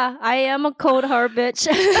 Yeah, I am a cold hard bitch.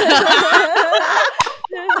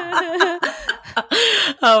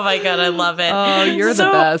 Oh my God, I love it. Oh, you're the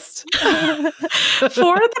best.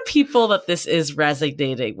 For the people that this is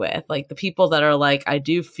resonating with, like the people that are like, I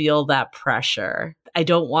do feel that pressure. I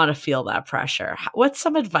don't want to feel that pressure. What's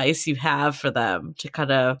some advice you have for them to kind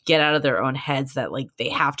of get out of their own heads that like they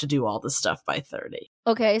have to do all this stuff by 30?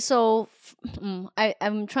 Okay, so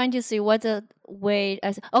I'm trying to see what the way.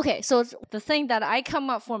 Okay, so the thing that I come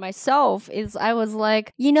up for myself is I was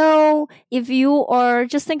like, if you are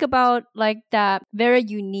just think about like that very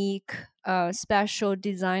unique special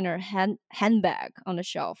designer handbag on the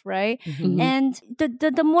shelf, right? And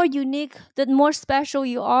the more unique, the more special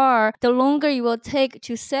you are, the longer you will take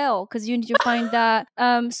to sell because you need to find that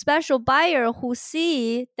special buyer who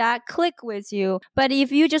see that click with you. But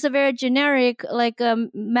if you just a very generic like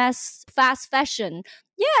mass fast fashion,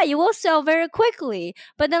 yeah, you will sell very quickly.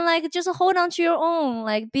 But then like just hold on to your own,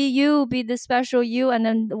 like be you, be the special you. And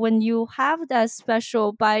then when you have that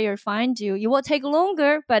special buyer find you, you will take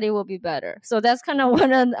longer, but it will be better. So that's kind of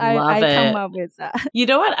what I come up with that. You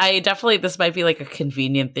know what? This might be like a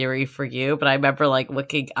convenient theory for you, but I remember like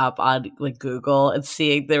looking up on like Google and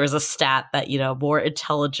seeing there was a stat that, more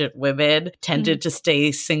intelligent women tended to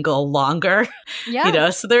stay single longer.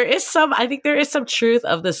 Yeah. So I think there is some truth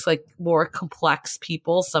of this like more complex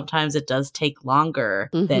people. Sometimes it does take longer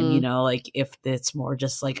than, like if it's more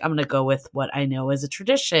just like, I'm going to go with what I know as a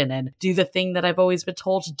tradition and do the thing that I've always been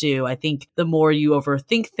told to do. I think the more you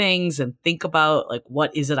overthink things and think about like,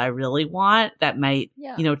 what is it I really want, that might,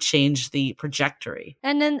 change the trajectory.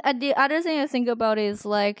 And then the other thing I think about is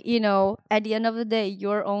like, at the end of the day,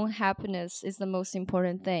 your own happiness is the most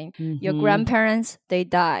important thing. Your grandparents, they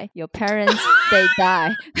die. Your parents, they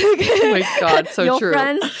die. Oh my God, so your true. Your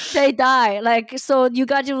friends, they die. Like, so you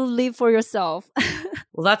got to live for yourself.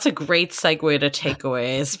 Well, that's a great segue to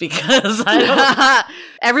takeaways because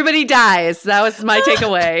everybody dies. That was my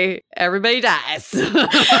takeaway. Everybody dies.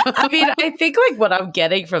 I mean, I think like what I'm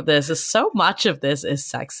getting from this is so much of this is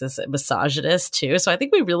sexist and misogynist too. So I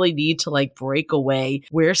think we really need to like break away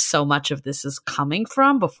where so much of this is coming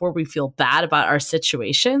from before we feel bad about our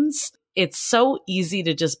situations. It's so easy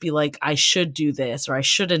to just be like, I should do this or I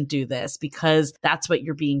shouldn't do this because that's what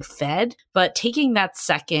you're being fed. But taking that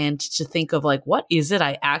second to think of like, what is it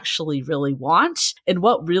I actually really want and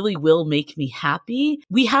what really will make me happy?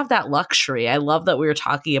 We have that luxury. I love that we were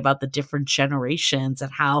talking about the different generations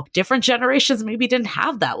and how different generations maybe didn't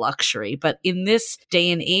have that luxury. But in this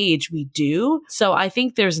day and age, we do. So I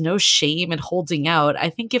think there's no shame in holding out. I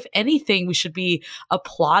think if anything, we should be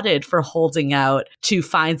applauded for holding out to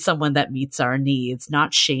find someone that meets our needs,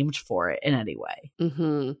 not shamed for it in any way.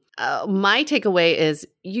 My takeaway is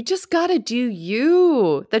you just got to do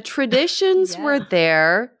you. The traditions were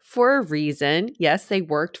there for a reason. Yes, they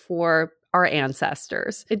worked for our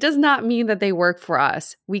ancestors. It does not mean that they work for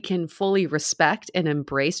us. We can fully respect and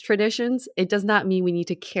embrace traditions. It does not mean we need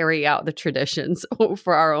to carry out the traditions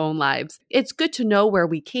for our own lives. It's good to know where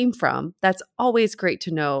we came from. That's always great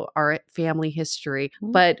to know our family history.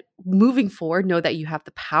 But moving forward, know that you have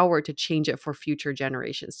the power to change it for future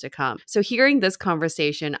generations to come. So hearing this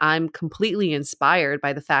conversation, I'm completely inspired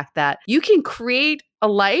by the fact that you can create a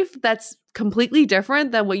life that's completely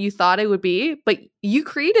different than what you thought it would be, but you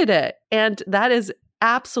created it. And that is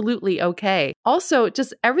absolutely okay. Also,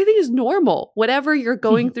 just everything is normal. Whatever you're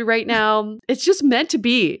going through right now, it's just meant to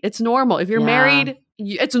be. It's normal. If you're married,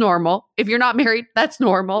 it's normal. If you're not married, that's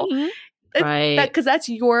normal. Right. Because that's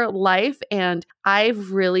your life. And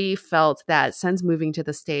I've really felt that since moving to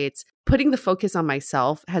the States, putting the focus on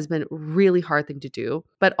myself has been a really hard thing to do,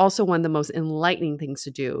 but also one of the most enlightening things to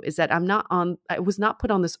do is that I was not put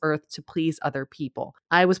on this earth to please other people.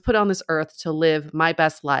 I was put on this earth to live my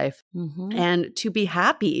best life and to be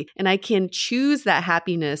happy. And I can choose that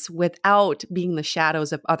happiness without being the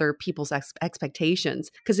shadows of other people's expectations.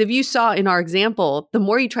 Because if you saw in our example, the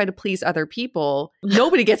more you try to please other people,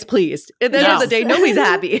 nobody gets pleased. At the end of the day, nobody's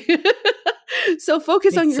happy. So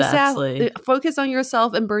focus on yourself. Focus on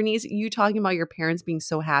yourself. And Bernice, you talking about your parents being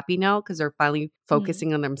so happy now because they're finally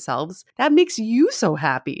focusing on themselves. That makes you so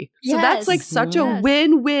happy. So that's like such a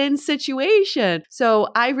win-win situation. So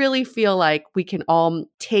I really feel like we can all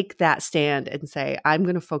take that stand and say, I'm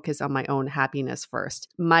going to focus on my own happiness first.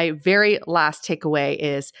 My very last takeaway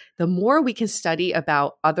is the more we can study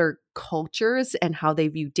about other cultures and how they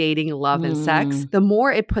view dating, love, and sex, the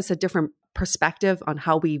more it puts a different perspective on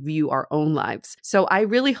how we view our own lives. So I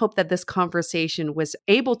really hope that this conversation was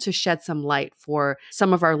able to shed some light for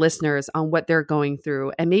some of our listeners on what they're going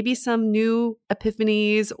through and maybe some new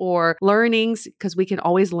epiphanies or learnings, because we can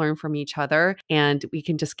always learn from each other and we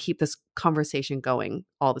can just keep this conversation going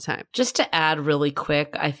all the time. Just to add really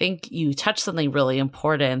quick, I think you touched something really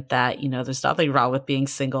important that, there's nothing wrong with being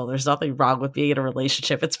single. There's nothing wrong with being in a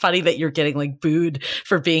relationship. It's funny that you're getting like booed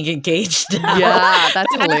for being engaged now. Yeah,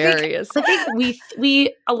 that's hilarious. I think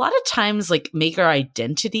we a lot of times like make our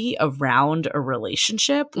identity around a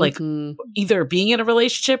relationship, like either being in a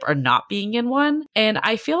relationship or not being in one. And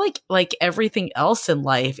I feel like everything else in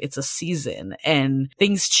life, it's a season and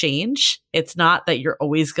things change. It's not that you're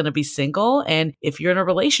always going to be single. And if you're in a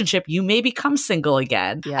relationship, you may become single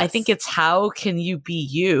again. Yes. I think it's how can you be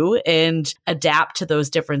you and adapt to those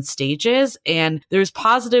different stages. And there's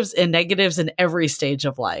positives and negatives in every stage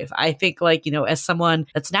of life. I think as someone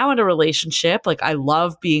that's now in a relationship, like I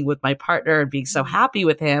love being with my partner and being so happy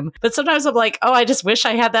with him. But sometimes I'm like, oh, I just wish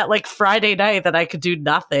I had that like Friday night that I could do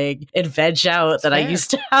nothing and veg out that I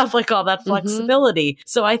used to have like all that flexibility.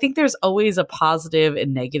 So I think there's always a positive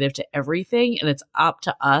and negative to everything. And it's up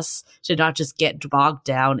to us to not just get bogged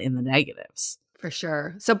down in the negatives. For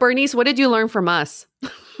sure. So Bernice, what did you learn from us?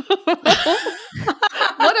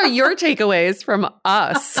 What are your takeaways from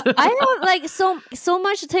us? I have like so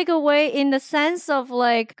much takeaway in the sense of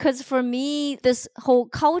like, because for me, this whole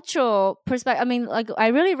cultural perspective, I mean, like I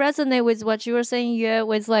really resonate with what you were saying here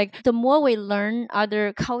with like the more we learn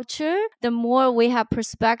other culture, the more we have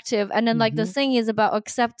perspective. And then like the thing is about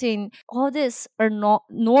accepting all this are not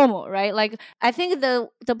normal, right? Like I think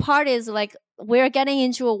the part is like, we're getting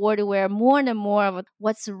into a world where more and more of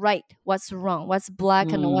what's right, what's wrong, what's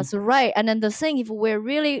black and what's right. And then the thing, if we're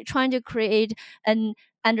really trying to create an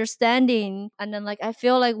understanding, and then like I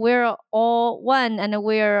feel like we're all one and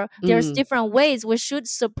there's different ways we should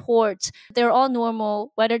support. They're all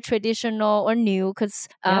normal, whether traditional or new, because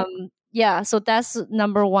so that's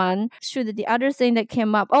number one. The other thing that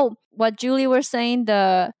came up, what Julie was saying,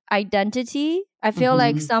 the identity. I feel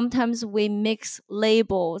like sometimes we mix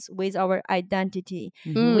labels with our identity.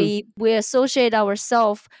 We associate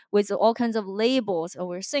ourselves with all kinds of labels. Oh,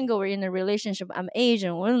 we're single, we're in a relationship, I'm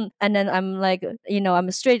Asian, and then I'm like, I'm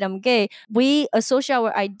straight, I'm gay. We associate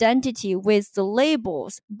our identity with the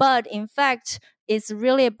labels. But in fact, it's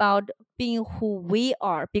really about being who we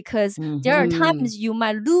are, because there are times you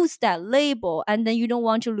might lose that label and then you don't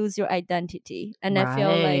want to lose your identity. And I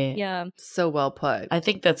feel like, so well put. I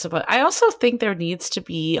think that's about, I also think there needs to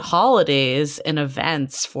be holidays and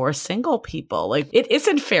events for single people. Like it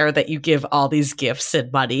isn't fair that you give all these gifts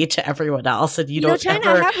and money to everyon else and you don't China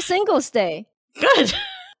ever have a Singles Day. Good.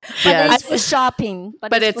 But it's for shopping.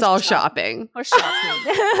 But it's all shopping. For shopping.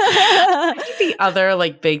 I think the other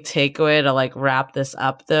like big takeaway to like wrap this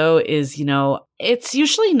up though is, it's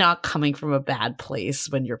usually not coming from a bad place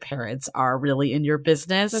when your parents are really in your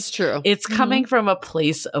business. That's true. It's coming from a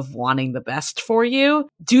place of wanting the best for you.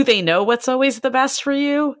 Do they know what's always the best for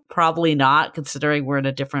you? Probably not, considering we're in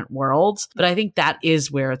a different world. But I think that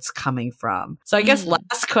is where it's coming from. So I guess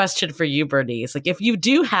last question for you, Bernice. Like, if you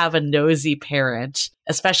do have a nosy parent,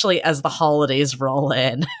 especially as the holidays roll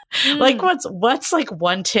in, like what's like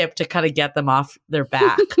one tip to kind of get them off their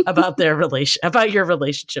back about about your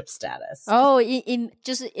relationship status? Oh,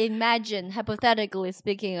 just imagine, hypothetically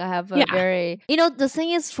speaking, I have a very, the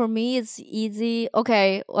thing is, for me, it's easy.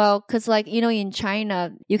 Okay, well, because like, in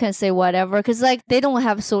China, you can say whatever, because like they don't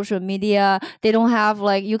have social media. They don't have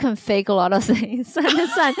like, you can fake a lot of things.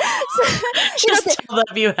 Understand? Just tell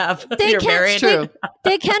them you have, you're married. True.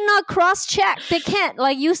 They cannot cross-check. They can't.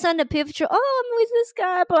 Like, you send a picture, oh, I'm with this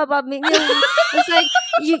guy, blah, blah, blah. It's like,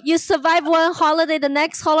 you survive one holiday, the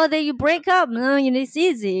next holiday you break up. No, it's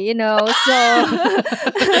easy, so.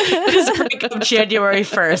 Just break up January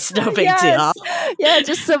 1st. No big deal. Yeah,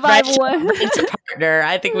 just survive one. Rent a partner.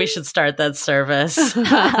 I think we should start that service.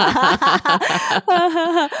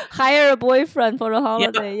 Hire a boyfriend for the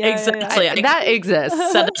holiday. Yeah, exactly. That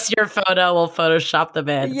exists. Send us your photo. We'll Photoshop them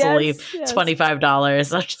in. It's only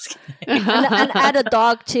 $25. I'm just kidding. And add a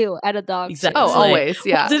dog too. Add a dog. Exactly. Oh, always.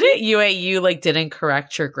 Yeah. Didn't UAU didn't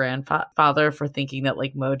correct your grandfather for thinking that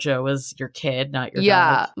like Mojo was your kid, not your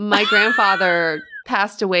dog? My grandfather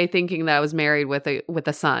passed away thinking that I was married with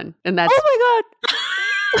a son, and that's oh my god.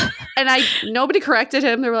 And nobody corrected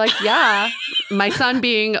him. They were like, yeah, my son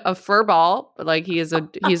being a furball, like he's a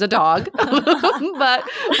dog. But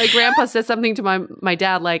my grandpa said something to my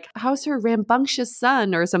dad, like, how's her rambunctious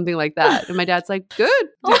son or something like that. And my dad's like, good.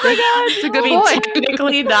 Oh my god. It's a good boy.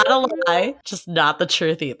 Technically not a lie, just not the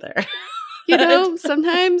truth either.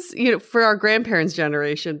 Sometimes, for our grandparents'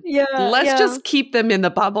 generation, let's just keep them in the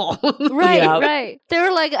bubble. Right.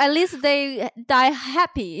 They're like, at least they die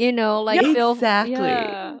happy, feel exactly.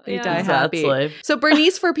 They die happy. So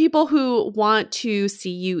Bernice, for people who want to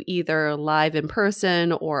see you either live in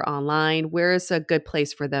person or online, where is a good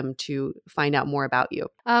place for them to find out more about you?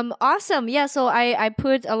 Awesome. Yeah. So I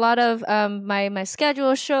put a lot of my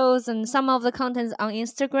schedule shows and some of the contents on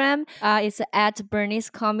Instagram. It's at Bernice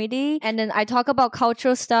Comedy. And then I talk about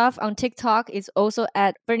cultural stuff on TikTok. It's also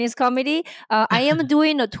at Bernice Comedy. I am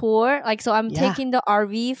doing a tour. So I'm taking the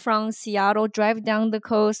RV from Seattle, drive down the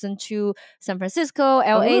coast and to San Francisco,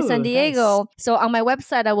 LA, San Diego. Nice. So on my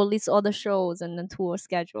website, I will list all the shows and the tour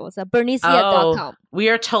schedules at berniceyet.com. We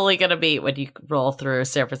are totally going to meet when you roll through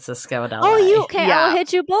San Francisco and LA. Oh, okay. Yeah. I'll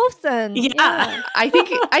hit you both then. Yeah. I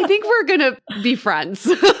think we're going to be friends.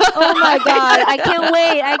 Oh my God. I can't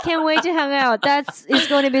wait. I can't wait to hang out. It's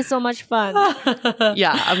going to be so much fun.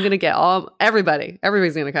 Yeah. I'm going to get everybody.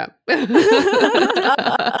 Everybody's going to come.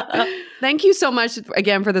 Thank you so much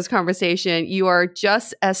again for this conversation. You are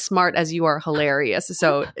just as smart as you are hilarious.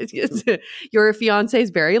 So your fiance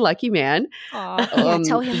is very lucky man.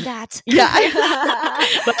 Tell him that. Yeah.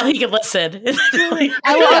 Well, he can listen.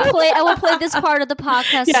 I will play this part of the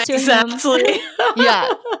podcast to exactly. him.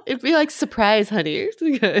 Yeah. It'd be like, surprise, honey.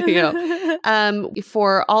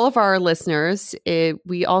 For all of our listeners,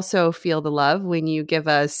 we also feel the love when you give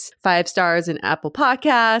us 5 stars in Apple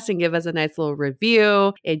Podcasts and give us a nice little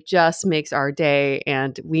review. It just makes our day.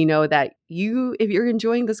 And we know that if you're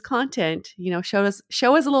enjoying this content, show us a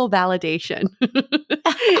little validation,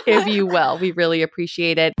 if you will. We really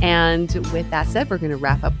appreciate it. And with that said, we're going to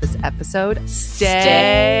wrap up this episode.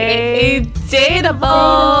 Stay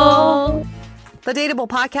dateable. The Dateable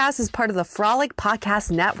Podcast is part of the Frolic Podcast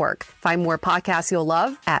Network. Find more podcasts you'll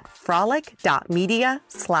love at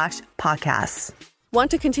frolic.media/podcasts. Want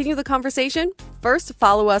to continue the conversation? First,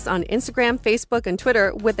 follow us on Instagram, Facebook, and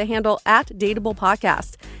Twitter with the handle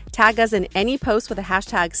 @DateablePodcast. Tag us in any post with the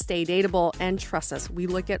hashtag StayDateable, and trust us, we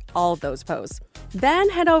look at all of those posts. Then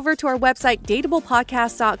head over to our website,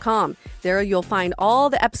 dateablepodcast.com. There you'll find all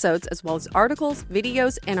the episodes as well as articles,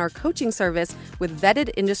 videos, and our coaching service with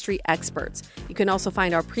vetted industry experts. You can also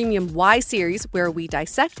find our premium Why series, where we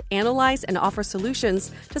dissect, analyze, and offer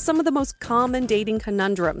solutions to some of the most common dating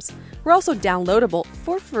conundrums. We're also downloadable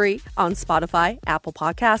for free on Spotify, Apple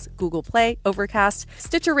Podcasts, Google Play, Overcast,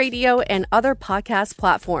 Stitcher Radio, and other podcast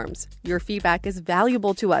platforms. Your feedback is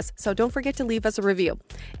valuable to us, so don't forget to leave us a review.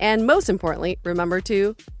 And most importantly, remember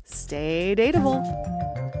to stay dateable.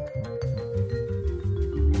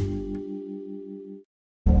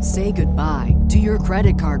 say goodbye to your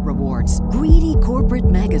credit card rewards. Greedy corporate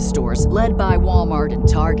mega stores, led by Walmart and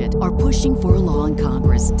Target, are pushing for a law in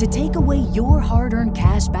Congress to take away your hard-earned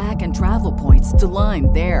cash back and travel points to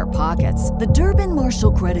line their pockets. The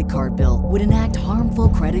Durbin-Marshall credit card bill would enact harmful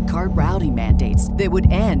credit card routing mandates that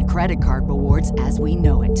would end credit card rewards as we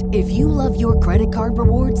know it. If you love your credit card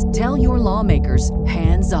rewards, tell your lawmakers,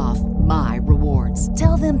 hands off my rewards.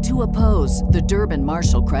 Tell them to oppose the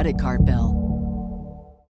Durbin-Marshall credit card bill.